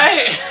 Yeah.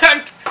 Right?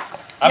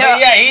 I mean,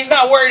 he's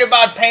not worried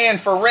about paying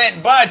for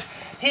rent, but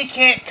he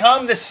can't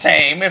come the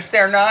same if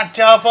they're not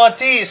double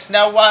D's.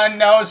 No one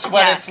knows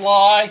what it's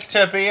like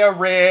to be a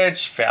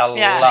rich fella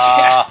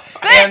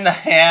in the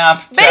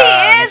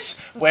Hamptons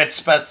with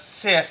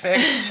specific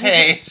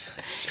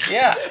tastes.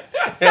 Yeah.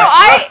 So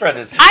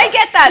I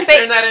get that.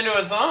 Turn that into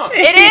a song.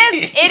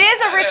 It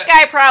is a rich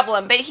guy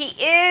problem, but he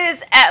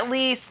is at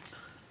least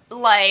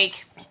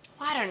like,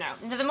 I don't know.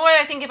 The more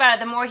I think about it,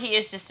 the more he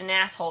is just an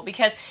asshole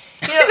because,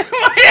 you know.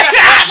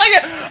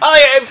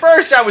 At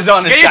first I was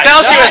on this Can you guy's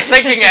tell side. she was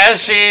thinking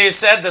as she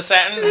said the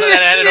sentence and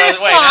then ended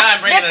on, wait, now I'm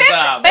bringing this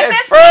up. But At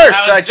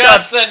first I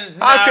just thought,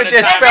 the how could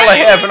this non-Italian- fella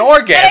have an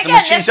orgasm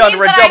again, if she's this under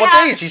a means that double I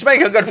have- D's? He's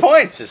making good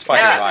points. This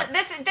fucking line.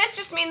 This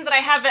just means that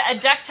I have a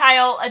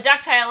ductile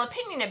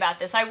opinion about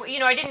this. I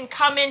didn't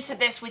come into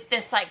this with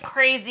this like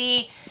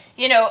crazy,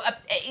 stone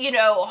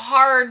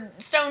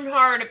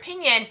hard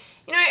opinion.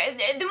 You know,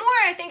 the more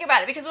I think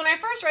about it, because when I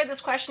first read this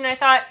question, I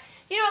thought,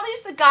 at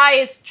least the guy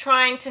is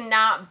trying to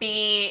not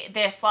be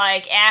this,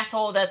 like,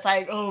 asshole that's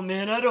like, oh,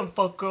 man, I don't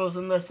fuck girls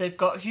unless they've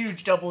got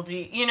huge double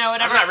D,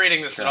 whatever. I'm not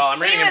reading this at all.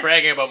 I'm reading him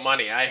bragging about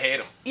money. I hate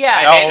him. Yeah.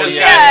 I hate this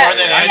guy more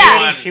than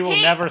anyone. She will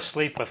never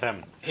sleep with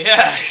him.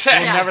 Yeah, She will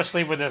exactly. never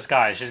sleep with this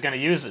guy. She's going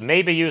to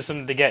maybe use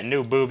him to get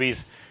new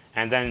boobies,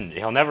 and then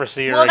he'll never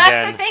see her again. Well,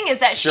 that's the thing is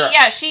that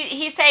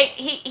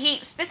he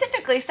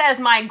specifically says,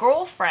 my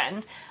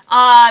girlfriend,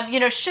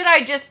 should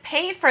I just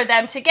pay for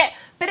them to get,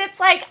 but it's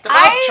like,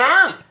 Develop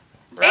charm.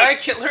 Right?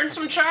 Learn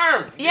some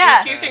charm.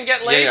 Yeah. You can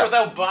get laid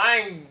without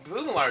buying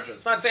boob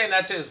enlargements. Not saying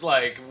that's his,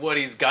 like, what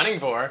he's gunning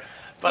for.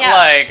 But,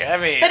 I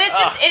mean... But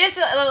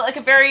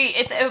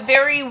it's a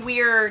very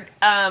weird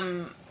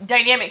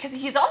dynamic, because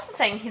he's also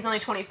saying he's only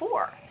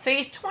 24. So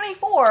he's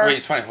 24.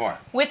 He's 24.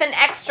 With an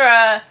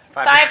extra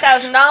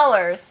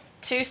 $5,000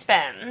 to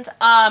spend,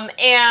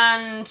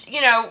 and,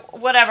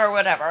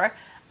 whatever.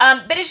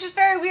 But it's just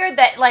very weird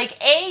that, like,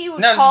 you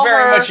would call this is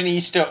very her much an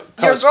East Coast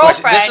your question.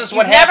 girlfriend. This is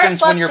what You've never happens when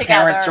slept your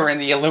together. parents are in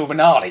the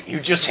Illuminati. You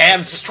just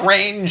have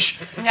strange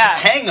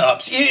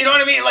hang-ups. You know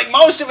what I mean? Like,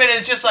 most of it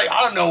is just like,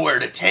 I don't know where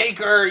to take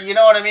her. You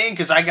know what I mean?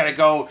 Because I got to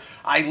go...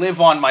 I live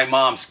on my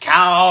mom's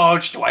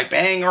couch. Do I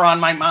bang her on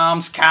my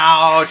mom's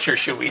couch? Or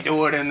should we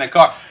do it in the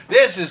car?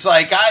 This is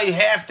like, I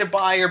have to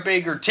buy her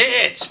bigger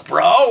tits,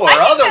 bro. Or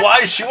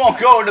otherwise she won't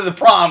go to the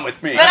prom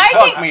with me.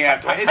 Fuck me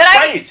after. It's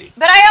crazy.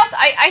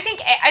 I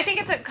think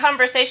it's a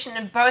conversation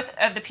of both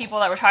of the people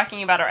that we're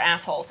talking about are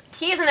assholes.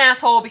 He's an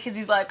asshole because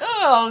he's like,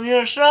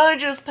 should I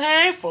just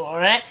pay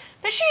for it?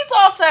 But she's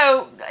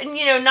also,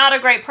 not a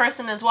great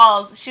person as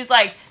well. She's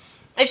like,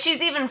 if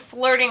she's even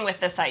flirting with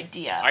this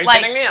idea. Are you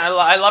kidding me? I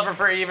love her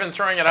for even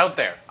throwing it out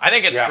there. I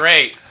think it's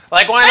great.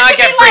 Like, why But not to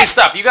get be free like-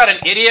 stuff? You got an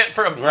idiot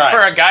for a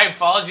guy who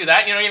follows you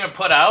that and you don't even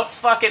put out?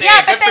 Fucking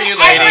Yeah, A. Good but for then you,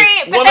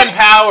 lady. but Woman then-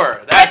 power.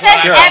 That's But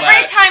then what I call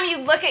every that. time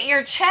you look at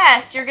your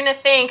chest, you're going to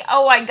think,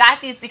 oh, I got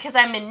these because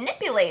I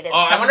manipulated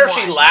Oh, I wonder if she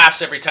someone.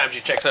 laughs every time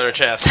she checks out her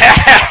chest.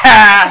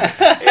 Yeah,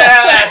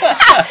 that's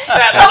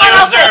that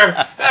loser.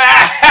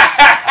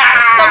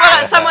 Someone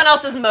someone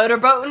else is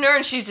motorboating her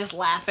and she's just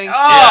laughing. Oh,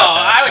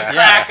 I would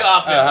crack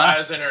up if I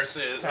was in her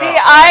suit. See,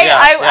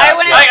 I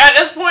wouldn't. Like, at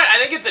this point, I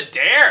think it's a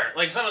dare.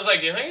 Like, someone's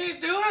like, do you think you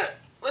can do it?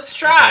 Let's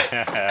try.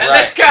 And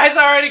this guy's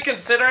already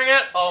considering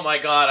it. Oh my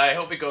god, I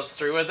hope he goes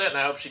through with it, and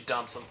I hope she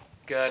dumps him.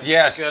 Good.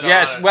 Yes, Good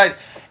yes. on her. But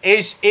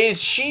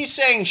is she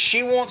saying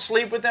she won't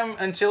sleep with him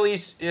until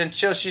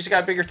she's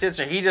got bigger tits,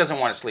 or he doesn't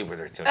want to sleep with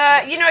her too?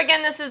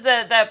 Again, this is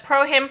the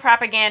pro-him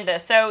propaganda.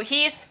 So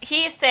he's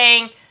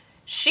saying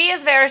she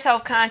is very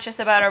self-conscious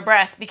about her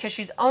breasts because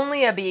she's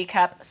only a B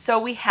cup, so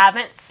we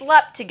haven't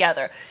slept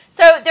together.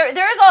 So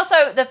there is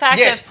also the fact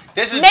of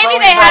this is maybe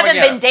they haven't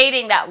been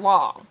dating that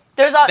long.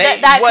 There's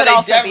that could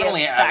also be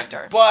a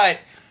factor. But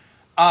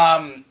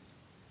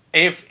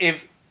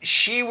if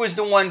she was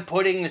the one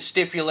putting the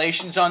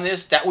stipulations on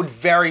this, that would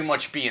very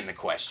much be in the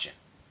question.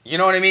 You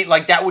know what I mean?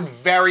 Like, that would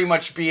very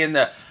much be in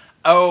the,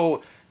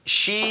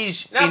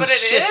 she's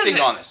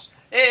insisting on this.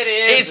 It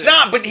is. It's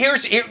not, but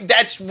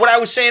that's what I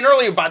was saying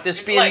earlier about this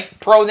being like,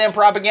 pro-them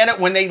propaganda.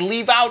 When they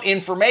leave out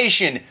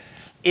information,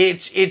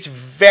 it's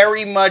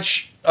very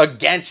much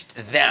against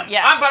them.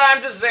 Yeah. But I'm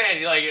just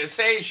saying, like,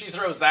 say she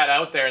throws that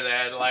out there,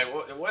 then, like,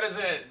 what is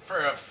it for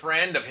a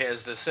friend of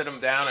his to sit him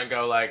down and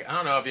go, like, I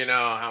don't know if you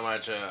know how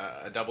much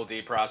a double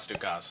D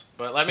prostitute costs,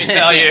 but let me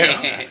tell you,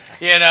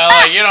 you know,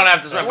 like, you don't have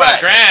to spend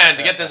 $5,000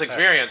 to get this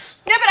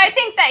experience. No, but I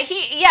think that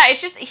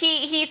it's just,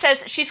 he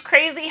says she's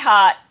crazy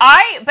hot.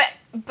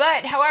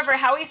 But however,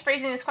 how he's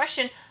phrasing this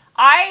question,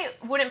 I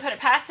wouldn't put it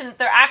past him.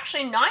 They're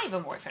actually not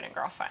even boyfriend and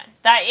girlfriend.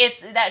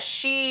 That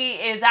she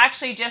is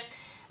actually just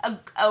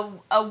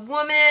a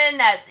woman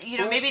that, you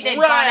know, maybe they've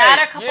gone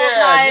out a couple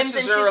times,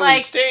 and she's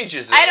like,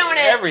 stages I don't want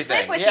to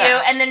sleep with you.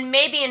 And then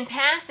maybe in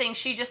passing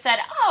she just said,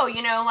 oh,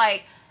 you know,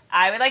 like,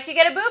 I would like to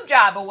get a boob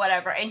job or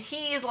whatever, and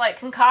he's like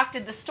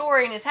concocted the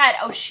story in his head.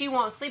 Oh, she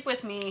won't sleep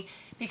with me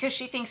because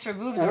she thinks her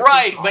boobs are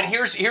too small. But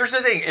here's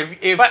the thing: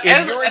 if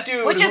you're a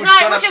dude which is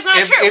not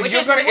true, which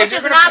is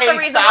not the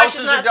reason why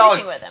she's not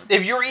sleeping with him.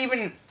 If you're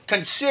even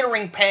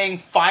considering paying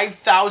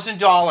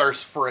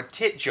 $5,000 for a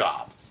tit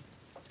job,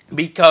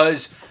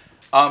 because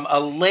a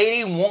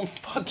lady won't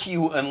fuck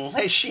you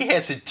unless she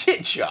has a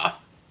tit job,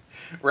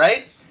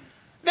 right?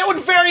 That would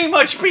very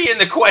much be in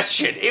the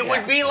question. It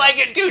would be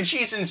like, dude,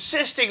 she's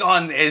insisting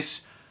on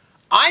this.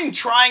 I'm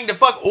trying to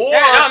fuck, or...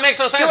 Yeah, no, it makes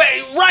no sense.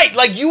 Right,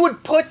 like, you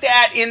would put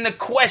that in the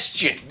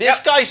question. This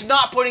guy's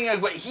not putting it,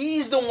 but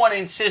he's the one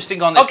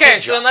insisting on the tit job. Okay,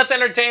 so then let's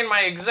entertain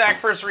my exact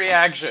first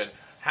reaction.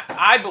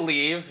 I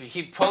believe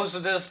he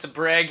posted this to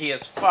brag he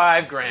has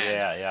 $5,000.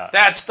 Yeah.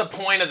 That's the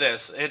point of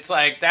this. It's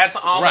like, that's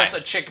almost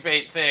a chick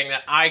bait thing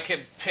that I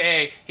could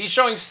pay. He's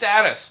showing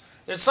status.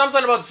 There's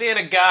something about seeing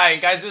a guy,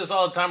 and guys do this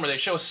all the time, where they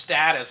show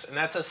status, and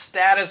that's a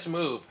status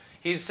move.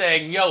 He's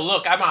saying, yo,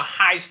 look, I'm a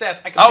high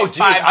status. I can pay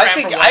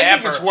 $5,000 for whatever. I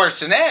think it's worse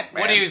than that,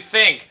 man. What do you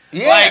think?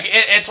 Yeah. Like,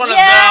 it's one of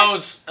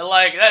those,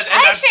 like...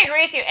 I actually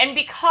agree with you. And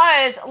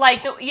because,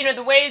 like,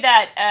 the way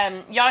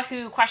that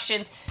Yahoo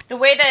questions, the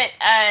way that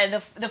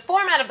the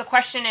format of the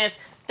question is,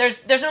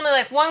 there's only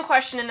like one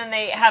question, and then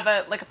they have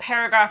a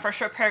paragraph or a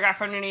short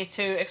paragraph underneath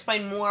to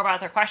explain more about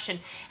their question.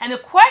 And the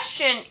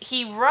question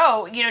he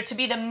wrote, you know, to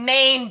be the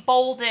main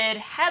bolded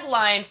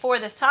headline for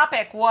this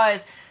topic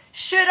was,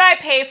 should I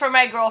pay for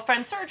my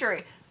girlfriend's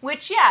surgery?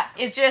 Which,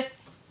 is just,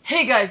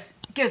 hey guys,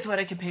 guess what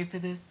I can pay for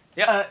this?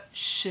 Yep.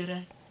 Should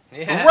I?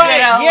 Yeah. Right,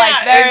 you know,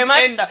 like very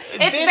much so.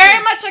 It's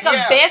very much like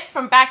a Biff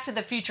from Back to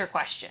the Future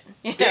question.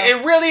 You know?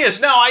 It really is.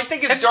 No, I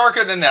think it's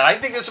darker than that. I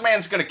think this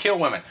man's going to kill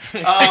women.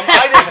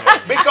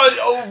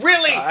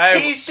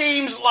 He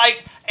seems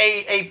like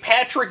a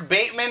Patrick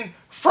Bateman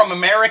from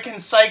American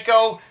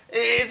Psycho.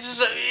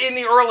 It's in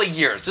the early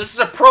years. This is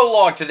a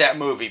prologue to that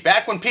movie,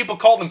 back when people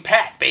called him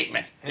Pat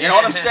Bateman. You know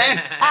what I'm saying?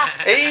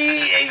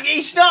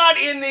 He's not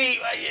in the,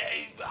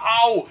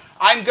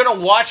 I'm going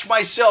to watch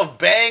myself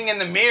bang in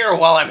the mirror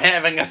while I'm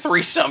having a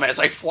threesome as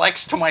I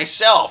flex to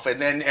myself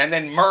and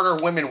then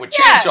murder women with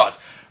chainsaws.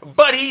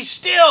 But he's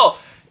still,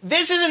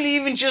 this isn't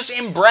even just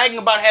him bragging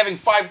about having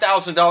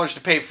 $5,000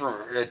 to pay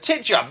for a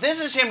tit job. This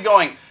is him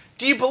going,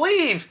 do you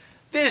believe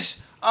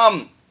this,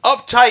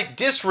 uptight,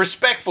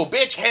 disrespectful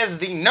bitch has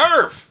the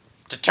nerve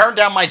to turn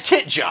down my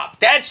tit job?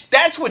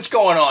 That's what's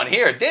going on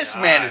here. This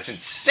man is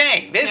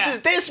insane.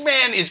 This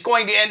man is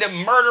going to end up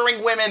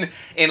murdering women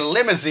in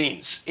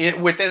limousines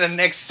within the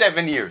next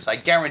 7 years. I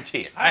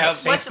guarantee it.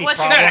 What's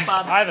next,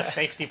 Bob? I have a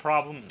safety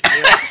problem.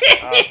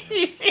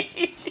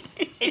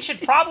 It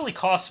should probably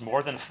cost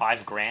more than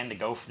 $5,000 to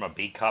go from a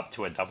B cup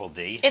to a double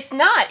D. It's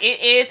not. It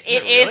is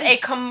really? a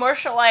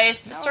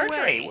commercialized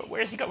surgery.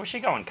 Where's she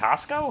going?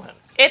 Costco?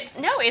 It's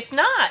not. It's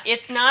not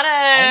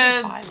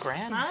Only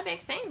 $5,000. It's not a big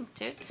thing,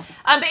 dude.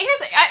 But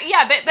here's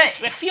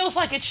but it feels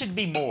like it should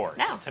be more.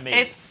 No, to me.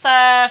 It's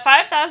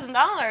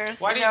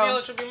 $5,000. Why do you feel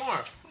it should be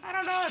more? I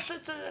don't know. It's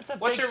a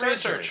What's big your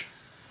surgery. research?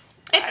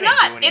 It's I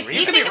not. didn't do any It's research.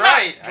 You could be think about-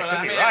 right. I but could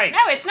I be mean, right. No,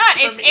 it's not.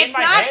 It's In my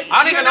not. head.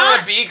 I don't even know not.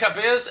 what a B cup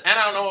is, and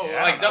I don't know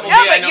like double D.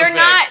 No, I but know you're is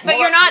not. big. But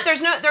you're not.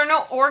 There are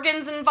no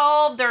organs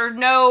involved. There are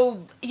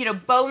no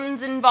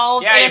bones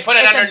involved. Yeah, you It's- put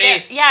it it's underneath.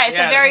 it's Yeah,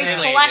 a very the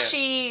ceiling,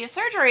 fleshy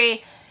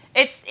surgery,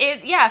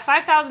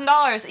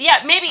 $5,000.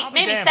 Yeah, maybe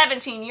damned.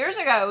 17 years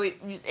ago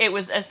it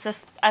was a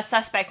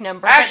suspect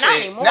number, Actually, but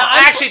not anymore.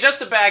 actually,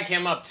 just to back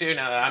him up too.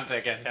 Now that I'm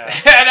thinking, I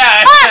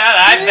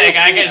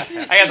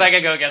guess I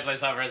could go against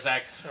myself for a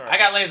sec. Sure. I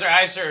got laser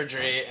eye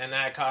surgery, and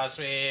that cost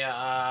me,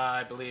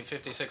 I believe,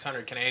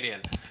 5,600 Canadian,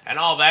 and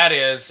all that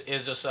is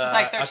just a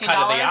like cut of the $13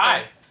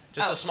 eye,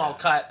 just a small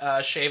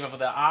cut, shave of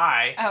the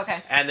eye,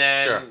 okay, and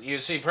then you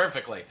see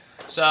perfectly.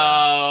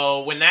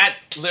 So when that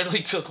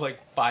literally took like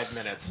 5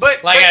 minutes,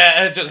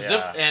 just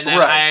zip, and then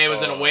I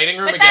was in a waiting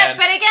room again.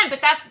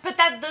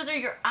 Those are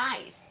your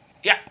eyes.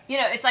 Yeah,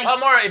 it's like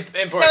more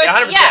important. So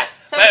 100%. Yeah,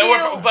 so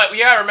but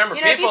you gotta remember,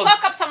 people. If you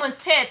fuck up someone's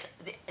tits,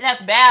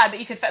 that's bad. But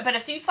you could. But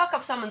if you fuck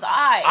up someone's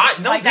eyes,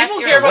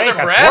 people care about their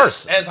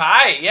breasts as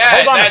high.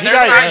 Yeah, hold on. If you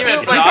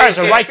guys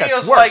are right,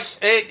 that's worse.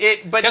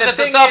 Because it's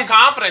a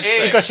self-confidence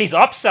thing. Because she's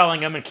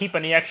upselling them and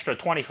keeping the extra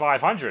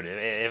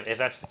 $2,500 if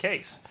that's the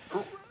case.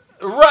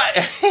 Right.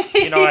 I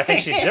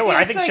think she's doing.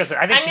 I think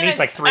she needs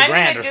like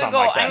 $3,000 or something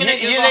like that.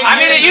 It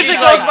usually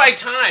goes by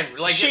time.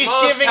 Like she's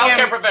most giving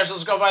healthcare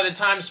professionals go by the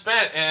time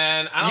spent,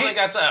 and I don't think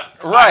that's a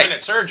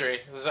 5-minute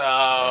surgery.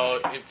 So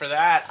for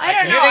that, I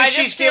don't know. You think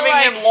she's giving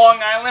him Long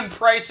Island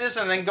prices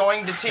and then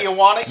going to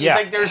Tijuana? You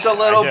think there's a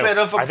little bit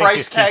of a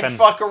price tag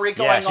fuckery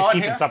going on here? Yeah,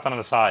 she's keeping something on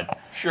the side.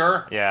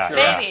 Sure. Yeah. Sure.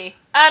 Maybe.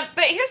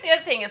 But here's the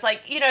other thing: it's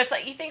like you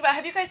think about.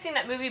 Have you guys seen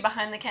that movie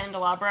Behind the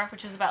Candelabra,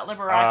 which is about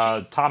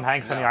Liberace? Tom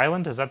Hanks on the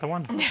island, is that the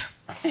one? No.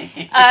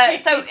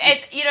 So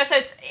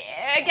it's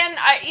again,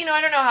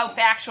 I don't know how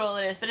factual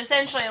it is, but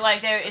essentially,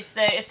 like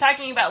it's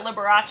talking about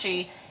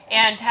Liberace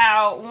and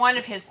how one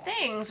of his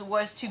things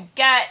was to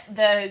get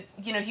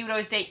he would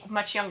always date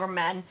much younger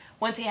men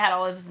once he had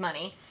all of his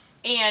money.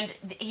 And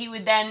he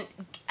would then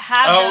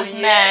have those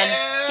men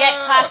get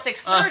plastic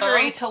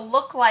surgery to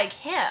look like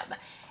him.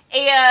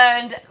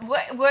 And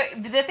what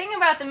the thing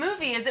about the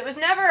movie is it was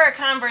never a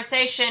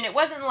conversation. It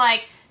wasn't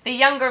like the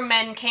younger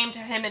men came to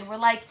him and were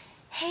like,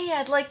 hey,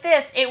 I'd like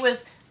this. It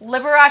was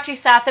Liberace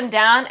sat them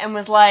down and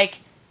was like,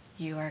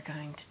 you are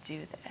going to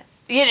do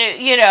this.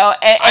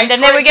 And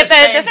then they would get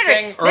the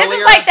surgery. This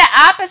is like the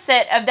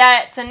opposite of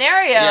that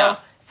scenario. Yeah.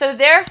 So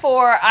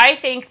therefore, I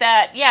think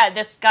that,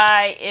 this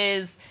guy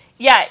is,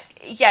 he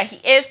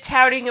is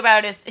touting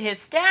about his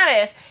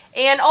status.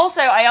 And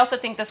also, I also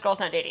think this girl's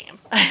not dating him.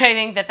 I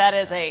think that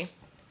is a...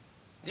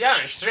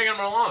 Yeah, she's stringing him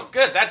along.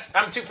 Good.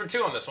 I'm 2 for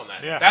 2 on this one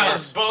then. Yeah. That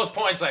was both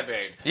points I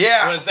made.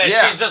 Yeah. Was that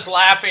she's just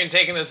laughing and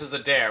taking this as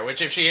a dare,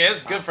 which if she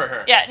is, good for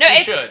her. Yeah, no,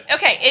 she should.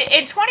 Okay,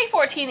 in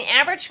 2014, the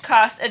average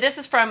cost, this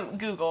is from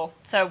Google,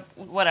 so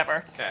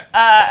whatever.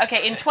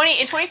 Okay. In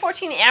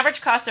 2014, the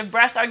average cost of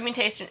breast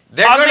augmentation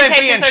They're going to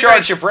be in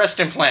charge of breast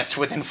implants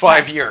within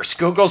 5 years.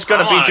 Google's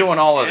going to be doing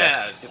all of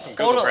that. Yeah, get some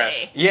Google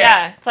breasts. Yes.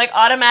 Yeah, it's like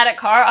automatic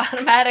car,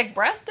 automatic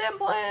breast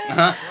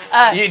implant.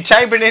 You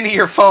type it into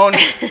your phone,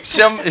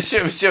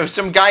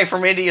 some guy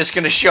from India is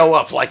going to show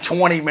up like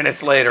 20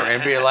 minutes later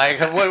and be like,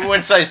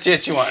 what size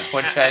tits you want?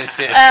 What size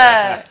tits?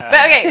 But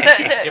okay, so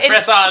you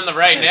press on the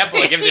right nipple,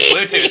 it gives you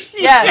Bluetooth.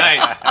 Yeah.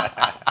 Nice.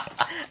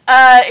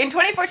 In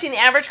 2014, the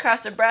average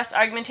cost of breast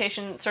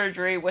augmentation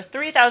surgery was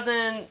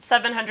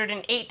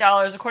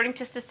 $3,708, according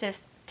to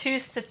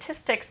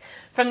statistics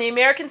from the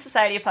American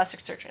Society of Plastic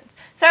Surgeons.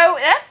 So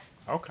that's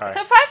okay.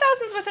 So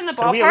 5,000's within the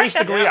ballpark. Can we at least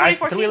that's agree?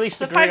 2014. Can we at least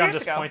so agree 5 on years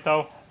this ago. point,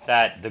 though,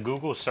 that the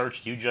Google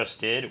search you just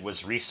did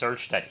was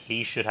research that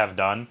he should have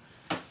done?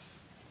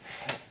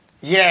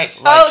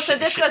 Yes. So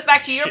this goes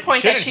back to your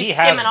point that she's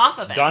skimming off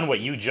of it. Done what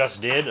you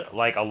just did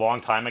like a long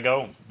time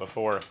ago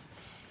before.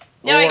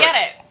 No, I get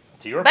it.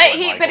 To your but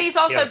point, but he's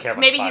also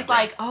maybe he's $5,000.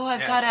 like,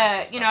 I've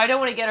gotta, I don't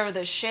want to get her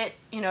the shit.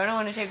 I don't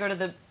want to take her to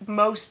the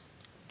most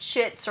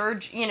shit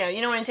surgeon. You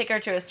don't want to take her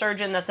to a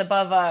surgeon that's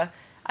above a,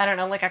 I don't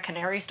know, like a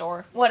canary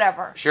store,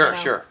 whatever. Sure.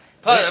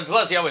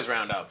 Plus, you always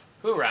round up.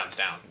 Who rounds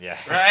down? Yeah.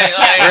 Right?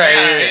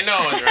 Like,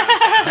 no one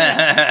rounds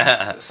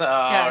down. So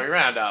you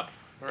round up.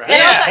 Right.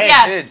 And also,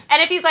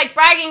 and if he's like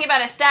bragging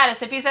about his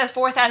status, if he says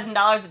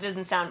 $4,000, it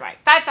doesn't sound right.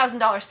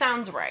 $5,000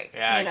 sounds right.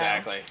 Yeah,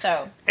 exactly.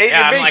 So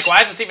I'm like,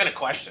 why is this even a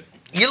question?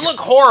 You look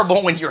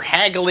horrible when you're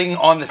haggling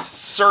on the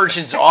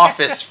surgeon's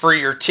office for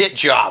your tit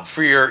job,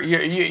 for your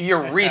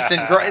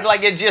recent, like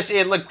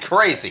it looked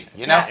crazy,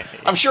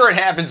 I'm sure it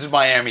happens in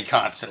Miami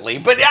constantly,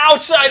 but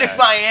outside of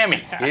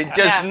Miami, it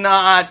does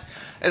not.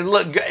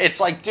 It's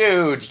like,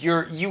 dude,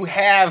 you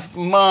have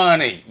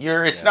money.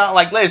 It's not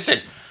like, listen,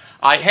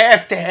 I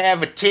have to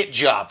have a tit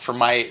job for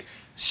my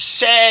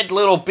sad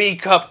little B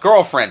cup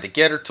girlfriend to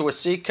get her to a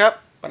C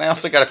cup. But I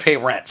also got to pay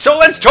rent. So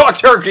let's talk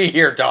turkey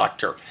here,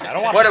 doctor.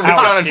 What are we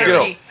going to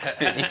do?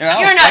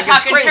 You're not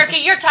talking turkey.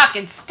 You're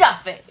talking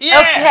stuffing.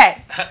 Yeah.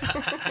 Okay.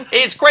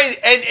 It's crazy.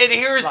 And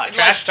here's a lot of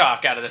trash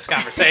talk out of this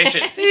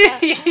conversation.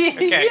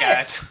 Okay,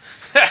 guys.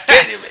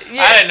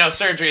 I didn't know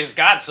surgeries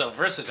got so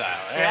versatile.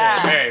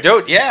 Very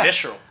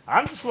visceral.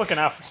 I'm just looking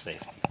out for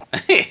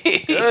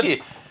safety. Good.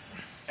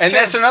 And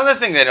that's another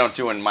thing they don't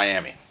do in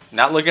Miami.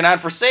 Not looking out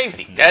for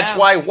safety. That's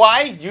why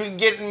you can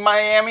get in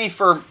Miami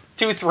for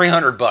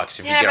 $200-300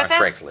 if you get on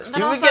Craigslist.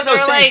 You can get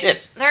those same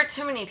tits. There are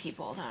too many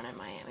people down in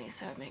Miami,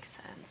 so it makes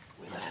sense.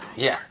 We live in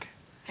New Yeah. York.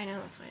 I know,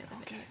 that's why I live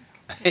in here.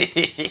 Yeah.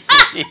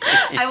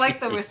 I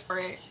like the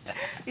whispering.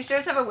 You should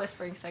just have a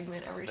whispering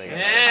segment every time.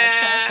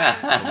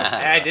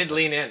 Yeah, I did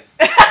lean in.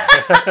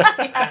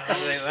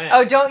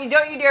 Oh, don't you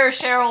dare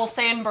Sheryl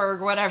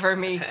Sandberg, whatever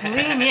me.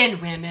 Lean in,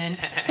 women.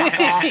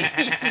 Fuck off.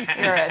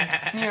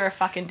 You're a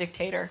fucking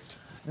dictator.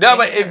 No,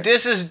 but if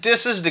this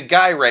is the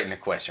guy writing the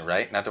question,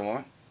 right? Not the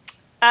woman?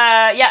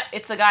 Yeah,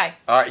 it's the guy.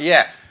 All right,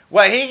 yeah.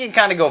 Well, he can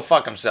kind of go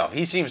fuck himself.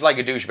 He seems like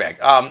a douchebag.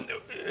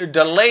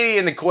 The lady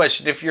in the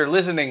question, if you're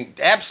listening,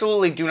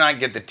 absolutely do not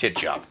get the tit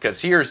job.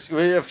 Because here's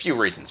a few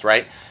reasons,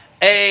 right?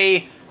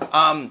 Dudes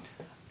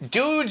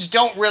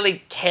don't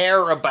really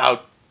care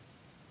about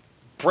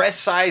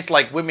breast size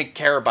like women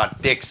care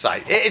about dick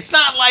size. It's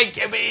not like,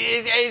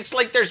 it's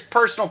like there's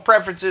personal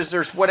preferences,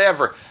 there's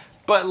whatever.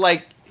 But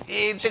like,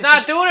 she's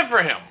not doing it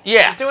for him.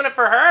 Yeah. She's doing it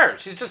for her.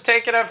 She's just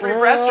taking a free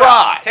breast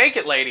Right. job. Take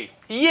it, lady.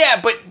 Yeah,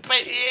 but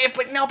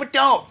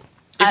don't.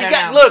 If I you don't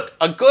got know. look,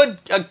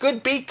 a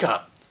good B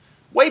cup,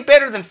 way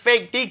better than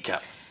fake D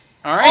cup.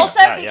 All right. Also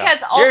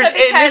because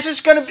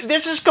And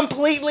this is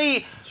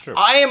completely. true.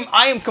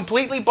 I am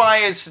completely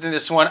biased in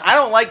this one. I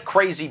don't like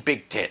crazy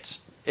big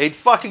tits. It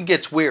fucking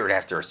gets weird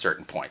after a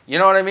certain point. You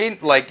know what I mean?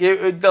 Like,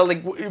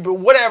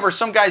 whatever.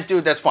 Some guys do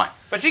it. That's fine.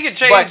 But she can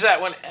change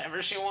that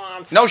whenever she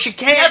wants. No, she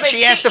can't. Yeah, but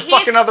she has to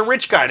fuck another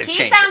rich guy to change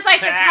He sounds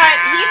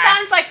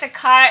it. like the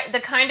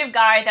kind of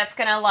guy that's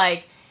gonna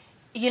like,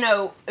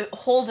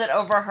 hold it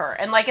over her,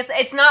 and like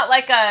it's not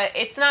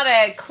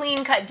a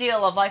clean cut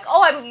deal of like,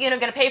 oh, I'm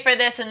gonna pay for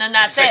this and then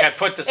that's it's it. Like I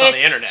put this on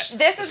the internet.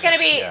 This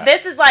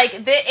is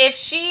like if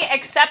she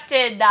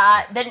accepted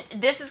that, then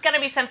this is gonna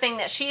be something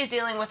that she's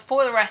dealing with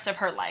for the rest of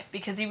her life,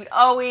 because he would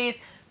always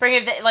bring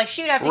it, like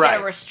she would have to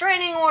get a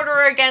restraining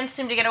order against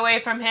him to get away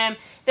from him.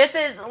 This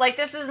is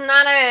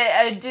not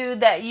a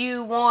dude that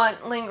you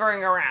want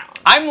lingering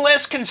around. I'm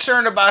less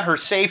concerned about her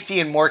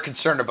safety and more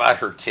concerned about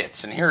her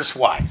tits, and here's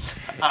why.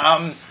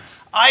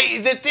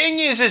 The thing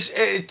is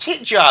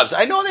tit jobs,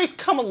 I know they've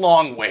come a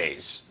long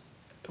ways,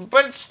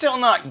 but it's still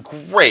not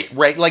great,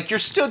 right? Like, you're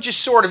still just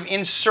sort of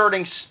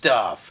inserting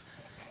stuff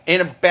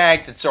in a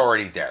bag that's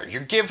already there.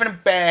 You're giving a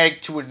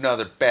bag to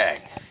another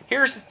bag.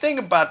 Here's the thing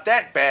about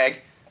that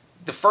bag.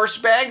 The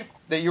first bag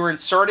that you're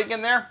inserting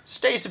in there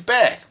stays a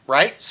bag,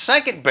 right?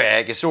 Second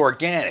bag is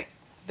organic.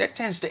 That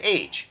tends to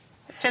age.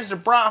 It tends to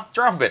drop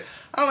a bit.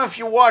 I don't know if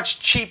you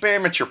watch cheap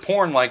amateur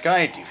porn like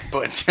I do,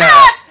 but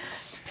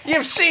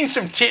you've seen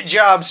some tit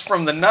jobs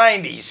from the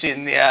 90s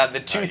in the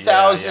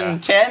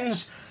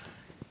 2010s.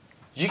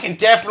 You can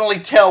definitely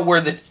tell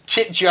where the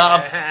tit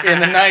job in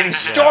the 90s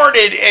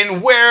started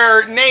and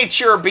where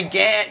nature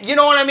began. You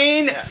know what I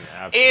mean? Yeah,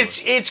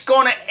 it's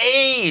going to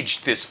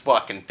age, this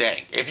fucking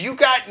thing. If you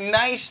got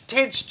nice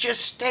tits,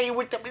 just stay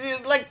with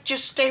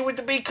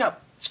the B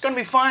cup. It's going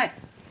to be fine.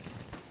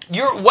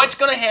 What's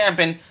going to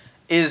happen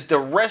is the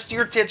rest of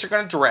your tits are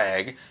going to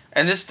drag,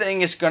 and this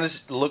thing is going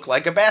to look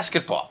like a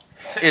basketball.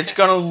 It's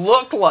going to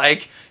look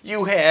like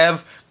you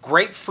have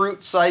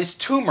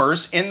grapefruit-sized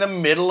tumors in the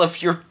middle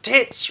of your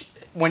tits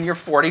when you're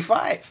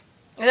 45.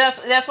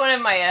 That's one of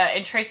my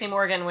in Tracy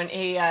Morgan, when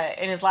he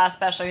in his last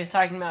special, he was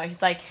talking about,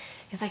 he's like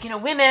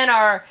women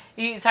are,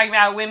 he's talking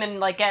about how women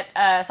like get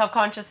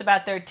self-conscious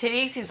about their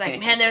titties. He's like,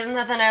 man, there's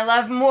nothing I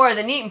love more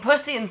than eating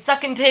pussy and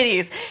sucking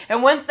titties.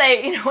 And once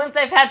they've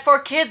had 4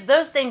 kids,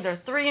 those things are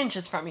 3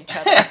 inches from each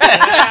other.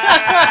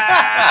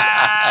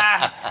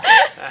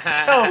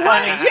 So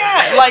funny.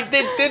 Yeah, like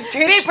the tits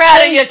Be proud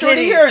of change your through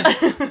the years.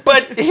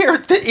 But here,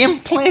 the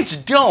implants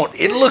don't.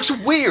 It looks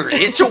weird.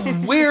 It's a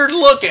weird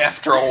look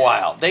after a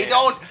while. They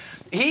don't.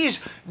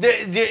 He's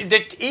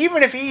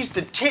even if he's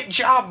the tit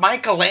job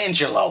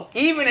Michelangelo,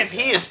 even if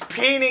he is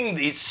painting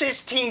the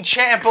Sistine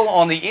Chapel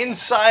on the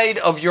inside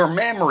of your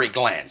mammary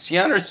glands,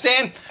 you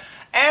understand?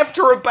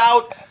 After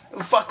about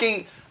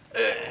fucking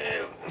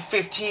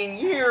 15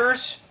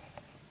 years,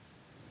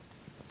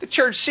 the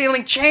church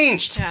ceiling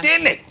changed,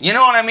 didn't it? You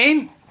know what I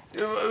mean?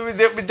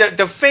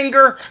 The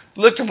finger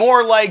looked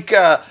more like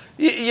God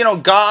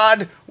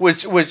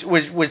was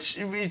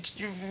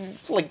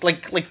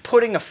like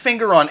putting a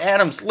finger on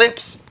Adam's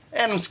lips.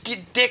 Adam's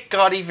dick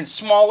got even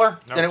smaller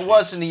than it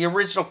was in the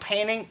original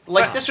painting.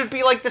 Like, this would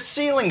be like the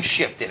ceiling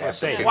shifted.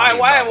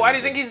 Why do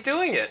you think he's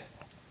doing it?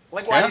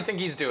 Like, why do you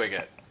think he's doing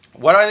it?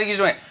 What do I think he's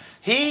doing?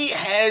 He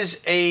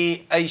has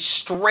a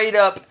straight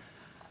up,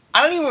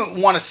 I don't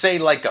even want to say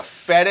like a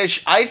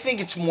fetish. I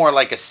think it's more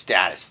like a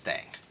status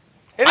thing.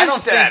 It is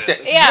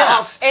status.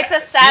 It's a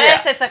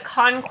status. It's a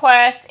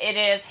conquest. It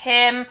is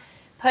him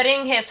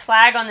putting his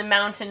flag on the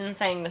mountain and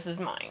saying, "This is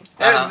mine."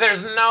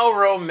 There's no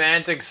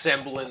romantic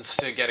semblance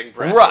to getting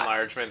breast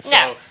enlargement,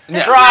 so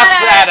cross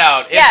that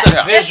out. It's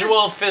a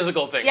visual,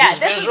 physical thing. Yeah,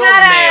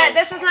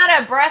 this is not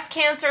a breast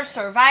cancer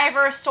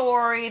survivor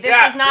story. This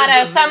is not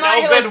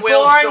someone who was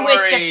born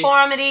with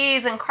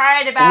deformities and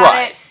cried about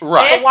it.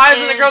 Right. So why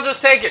doesn't the girl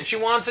just take it? She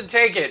wants to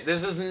take it.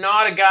 This is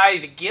not a guy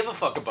to give a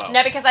fuck about.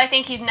 No, because I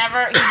think he's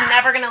never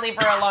going to leave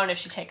her alone if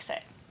she takes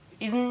it.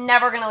 He's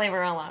never going to leave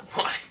her alone.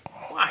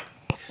 Why?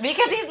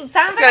 Because he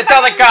sounds He's gonna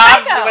tell the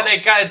cops when they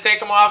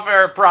take him off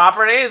her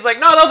property. He's like,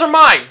 no, those are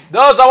mine.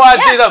 Those, I want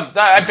to see them.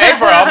 I paid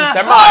for them.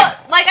 They're mine.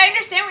 Like, I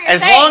understand what you're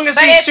As saying. long as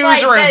he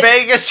sues her in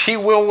Vegas, he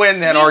will win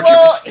that He argument.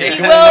 will, He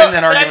he will will, win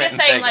that but I'm argument just in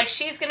saying, Vegas. like,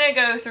 she's gonna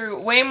go through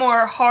way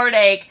more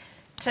heartache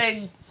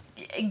to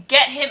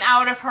get him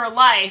out of her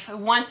life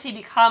once he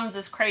becomes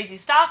this crazy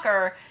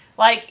stalker.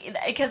 Like,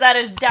 because that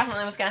is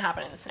definitely what's gonna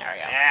happen in this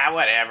scenario. Yeah,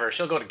 whatever.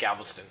 She'll go to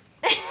Galveston.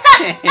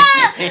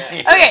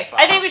 Okay,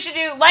 I think we should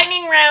do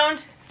lightning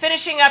round.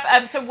 Finishing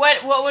up. So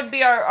what would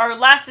be our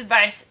last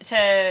advice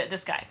to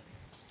this guy?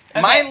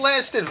 Okay. My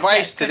last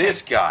advice to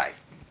this guy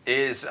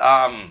is,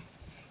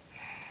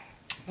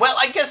 well,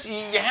 I guess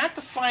you have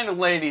to find a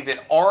lady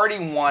that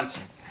already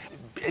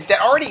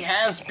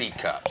has B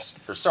cups.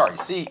 Or sorry,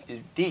 C,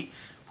 D.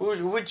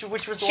 Which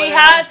was the She lady?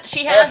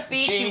 has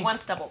B. G? She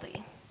wants double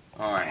D.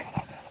 All right.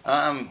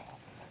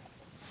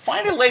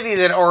 Find a lady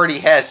that already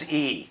has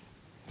E.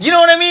 You know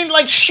what I mean?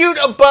 Like, shoot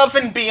above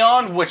and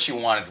beyond what you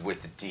wanted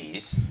with the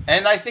D's,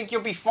 and I think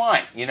you'll be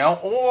fine, you know?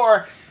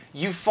 Or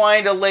you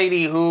find a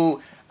lady who,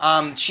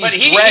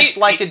 she's dressed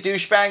like a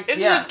douchebag.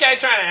 Isn't this guy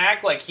trying to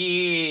act like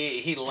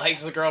he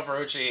likes the girl for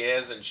who she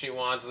is and she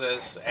wants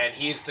this, and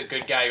he's the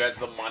good guy who has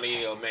the money,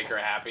 he'll make her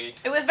happy?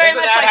 It was very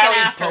much like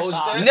an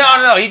afterthought.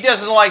 No, he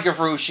doesn't like her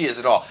for who she is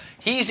at all.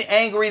 He's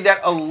angry that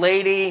a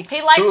lady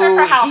he likes her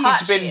for how hot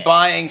he's been she is.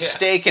 buying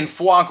steak and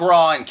foie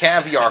gras and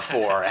caviar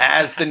for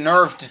has the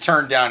nerve to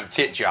turn down a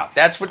tit job.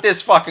 That's what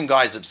this fucking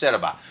guy's upset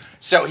about.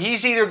 So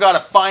he's either got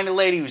to find a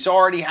lady who's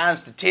already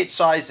has the tit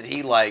size that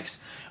he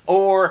likes,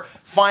 or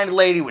find a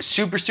lady with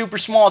super, super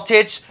small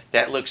tits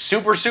that looks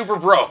super, super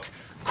broke.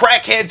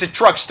 Crackheads at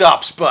truck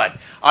stops, bud.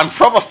 I'm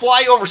from a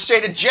flyover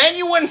state, a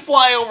genuine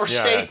flyover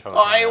state, totally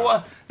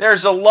Iowa.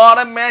 There's a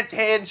lot of meth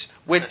heads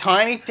with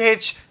tiny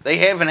tits. They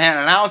haven't had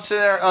an ounce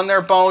on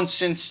their bones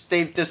since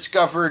they've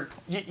discovered,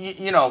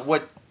 you know,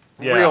 what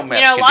real meth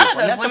can a do. lot of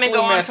Not those the women blue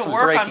go on meth to from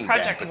work on Breaking Bad,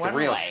 Project but the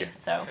real Runway, shit.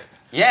 so...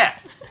 Yeah.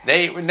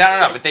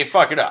 No, but they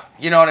fuck it up.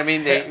 You know what I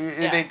mean?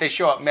 They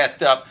show up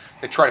methed up.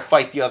 They try to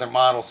fight the other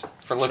models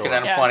for looking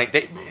at them funny.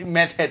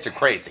 Meth heads are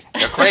crazy.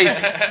 They're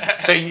crazy.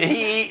 So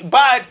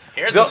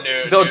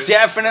they'll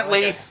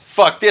definitely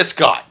fuck this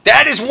guy.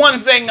 That is one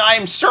thing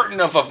I'm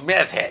certain of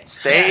meth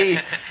heads.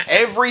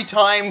 Every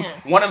time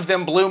one of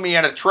them blew me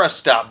at a truck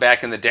stop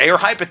back in the day, or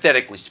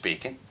hypothetically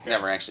speaking,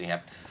 never actually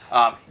happened.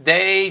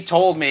 They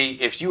told me,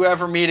 if you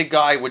ever meet a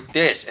guy with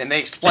this, and they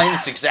explained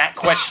this exact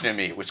question to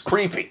me, it was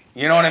creepy.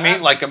 You know what I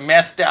mean? Like a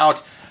methed out,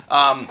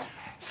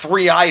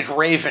 three-eyed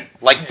raven,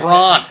 like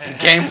Bronn in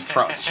Game of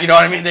Thrones. You know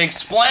what I mean? They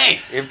explain,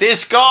 if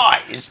this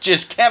guy is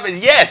just Kevin,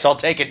 yes, I'll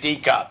take a D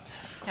cup.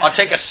 I'll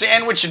take a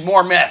sandwich and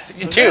more meth,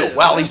 too,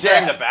 while he's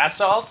during there. the bath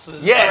salts?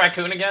 Is this the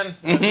raccoon again?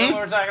 Is that what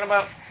we're talking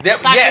about?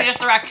 It's actually just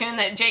the raccoon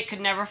that Jake could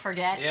never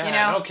forget. Yeah, you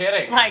know? no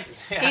kidding.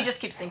 He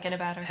just keeps thinking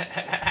about her.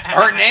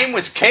 Her name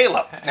was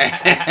Kayla.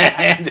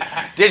 And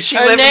did she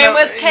Her live name in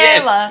was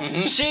Kayla.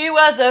 Yes. She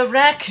was a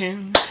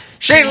raccoon.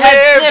 She had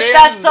lived sniffed in...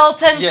 that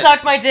salt and Yes.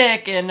 sucked my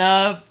dick in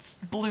a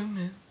blue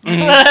moon.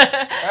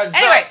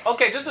 Anyway.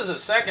 Okay, just as a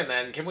second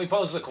then, can we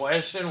pose the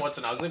question, what's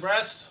an ugly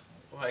breast?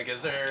 Like,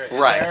 is there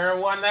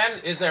one then?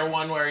 Is there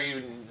one where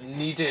you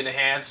need to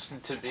enhance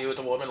to be with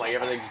a woman, like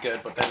everything's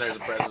good, but then there's a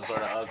breast that's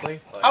sort of ugly?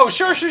 Like, Oh,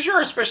 sure.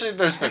 Especially if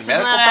there's been This is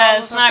medical not a-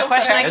 problems. it's and not a stuff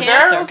question I that Is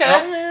can't there?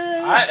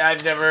 answer. Okay.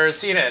 I've never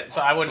seen it,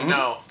 so I wouldn't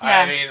know. Yeah.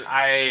 I mean,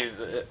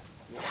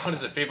 what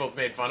is it? People have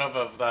made fun of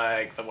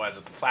like the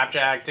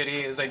flapjack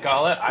titty, as they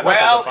call it.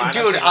 Well,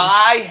 dude,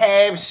 I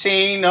have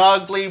seen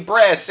ugly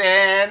breasts,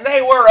 and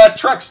they were at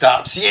truck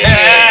stops. Yes,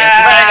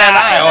 back in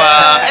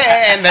Iowa,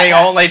 and they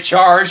only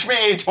charged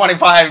me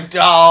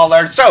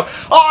 $25, so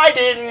I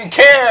didn't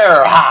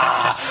care.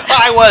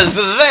 I was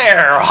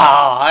there,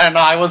 and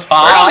I was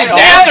high. Where do these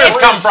dancers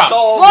come from?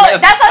 Well,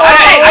 that's what I'm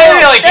saying. I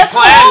really could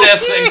plan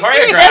this and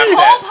choreograph This it.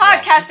 whole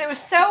podcast, it was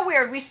so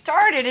weird. We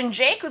started, and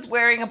Jake was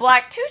wearing a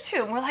black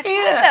tutu, and we're like,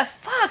 what the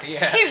fuck?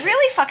 Yeah. He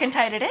really fucking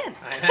tied it in.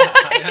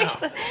 I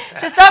know.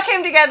 Just all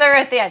came together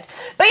at the end.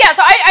 But yeah,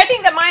 so I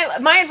think that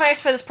my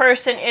advice for this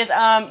person is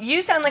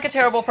you sound like a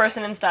terrible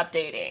person and stop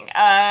dating.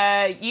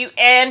 If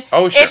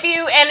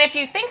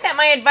you think that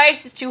my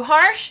advice is too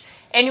harsh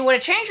and you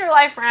want to change your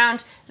life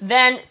around,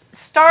 then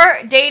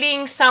start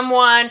dating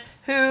someone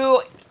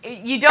who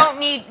you don't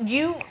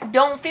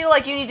feel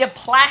like you need to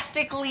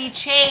plastically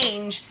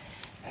change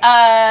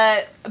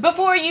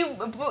before you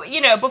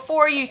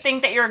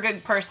think that you're a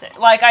good person.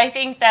 Like, I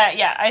think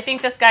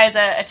this guy's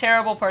a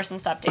terrible person.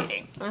 Stop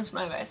dating. That's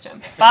my advice to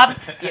him. Bob,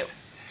 you.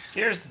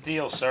 Here's the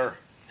deal, sir.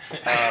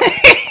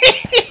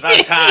 It's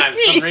about time.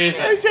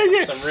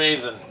 Some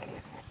reason.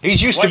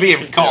 He's used What to being you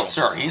should called do.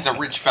 sir. He's a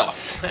rich fella.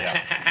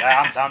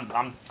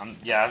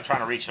 I'm trying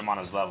to reach him on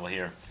his level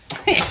here.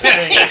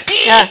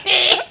 Yeah.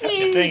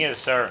 The thing is,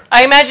 sir.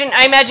 I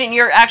imagine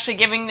you're actually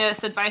giving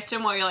this advice to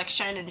him while you're like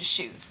shining his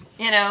shoes.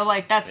 You know,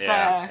 like that's.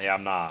 Yeah,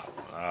 I'm not.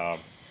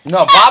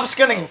 No, Bob's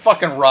gonna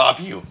fucking rob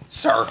you,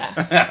 sir.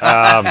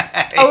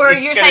 Or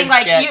you're saying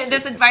like check.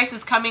 this advice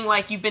is coming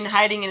like you've been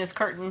hiding in his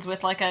curtains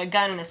with like a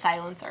gun and a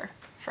silencer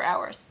for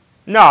hours.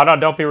 No,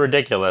 don't be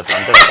ridiculous.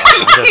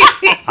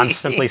 I'm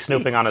simply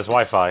snooping on his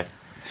Wi-Fi.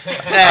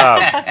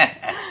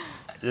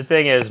 The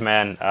thing is,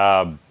 man,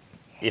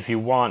 if you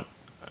want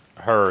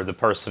her, the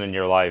person in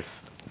your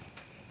life,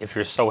 if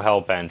you're so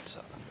hell-bent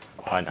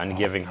on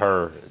giving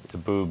her the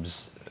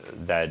boobs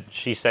that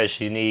she says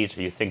she needs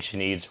or you think she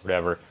needs or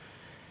whatever,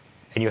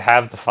 and you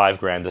have the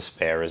 $5,000 to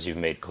spare, as you've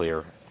made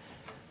clear,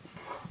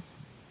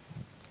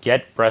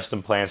 get breast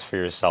implants for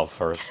yourself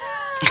first.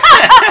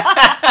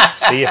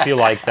 See if you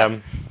like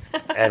them.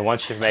 And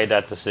once you've made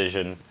that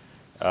decision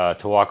to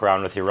walk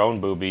around with your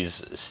own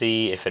boobies,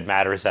 see if it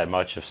matters that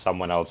much if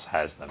someone else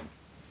has them.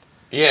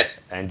 Yes.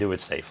 And do it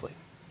safely.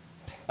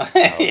 I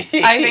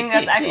think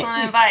that's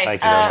excellent advice.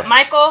 Thank you very much.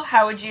 Michael,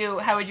 how would you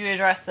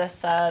address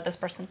this this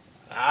person?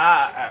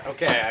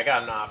 Okay, I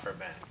got an offer,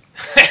 man.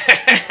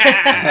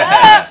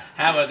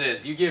 How about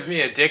this? You give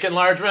me a dick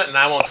enlargement, and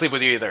I won't sleep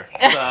with you either. So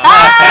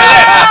let's do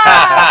this.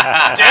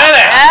 Let's do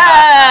this.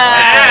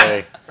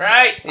 Okay.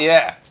 Right?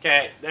 Yeah.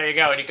 Okay, there you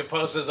go, and you can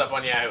post this up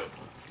on Yahoo.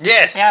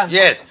 Yes. Yeah.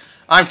 Yes.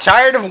 I'm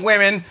tired of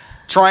women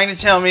trying to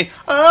tell me,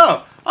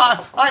 oh,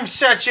 I'm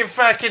such a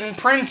fucking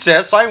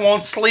princess, I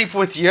won't sleep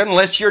with you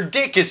unless your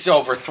dick is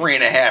over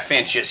 3.5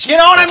 inches. You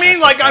know what I mean?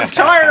 Like, I'm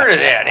tired of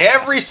that.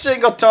 Every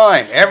single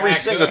time. Every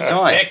single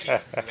time.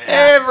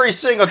 Every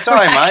single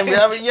time.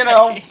 You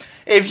know,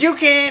 if you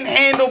can't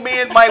handle me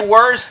at my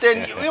worst,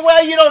 then,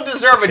 well, you don't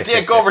deserve a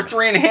dick over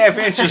 3.5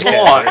 inches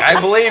long. I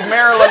believe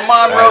Marilyn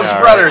Monroe's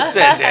brother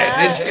said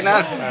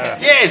that.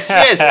 Yes.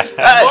 If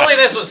only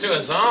this was to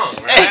a song,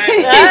 right?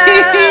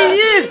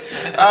 Yes.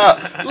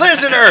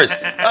 Listeners,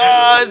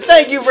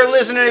 thank you for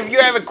listening. If you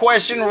have a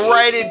question,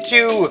 write it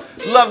to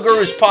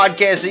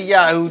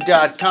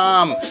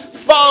loveguruspodcast@yahoo.com.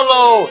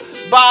 Follow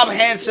Bob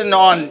Hansen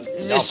on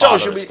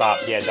social media. Stop.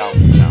 Yeah,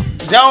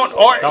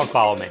 Don't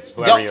follow me.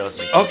 Whoever you're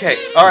listening to. Okay,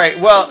 all right.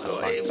 Well,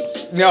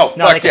 no,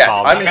 fuck they can that.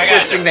 follow I'm me.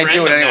 insisting they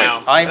do it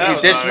anyway.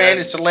 This man alright.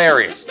 is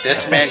hilarious.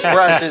 This man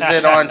crushes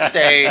it on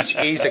stage.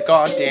 He's a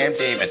goddamn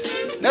demon.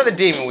 Another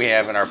demon we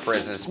have in our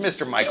prison is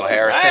Mr. Michael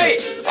Harrison. Hey,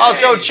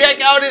 Also, check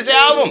out his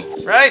album.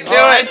 Right, do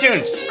on it.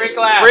 iTunes. Freak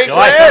Laugh. Freak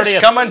July Laughs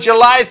 30th. come on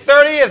July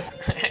 30th.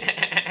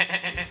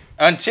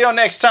 Until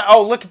next time.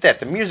 Oh, look at that.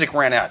 The music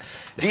ran out.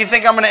 Do you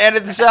think I'm going to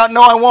edit this out?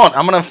 No, I won't.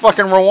 I'm going to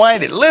fucking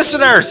rewind it.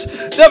 Listeners,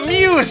 the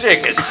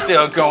music is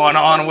still going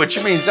on, which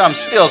means I'm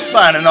still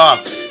signing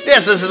off.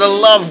 This is the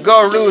Love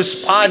Gurus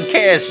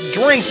podcast.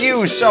 Drink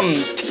you some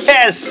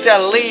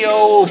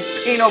Castelio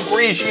Pinot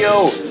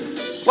Grigio.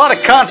 A lot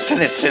of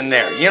consonants in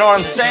there. You know what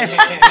I'm saying?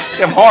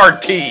 Them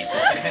hard T's.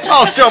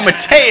 Also,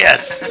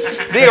 Mateus,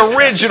 the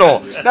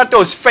original. Not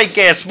those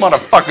fake-ass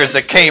motherfuckers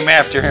that came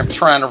after him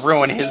trying to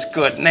ruin his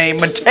good name.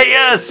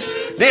 Mateus,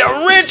 the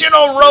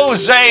original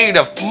rosé,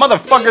 the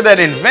motherfucker that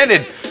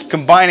invented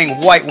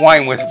combining white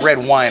wine with red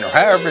wine, or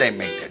however they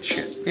make that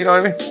shit. You know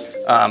what I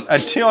mean?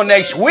 Until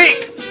next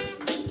week,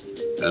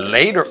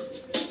 later.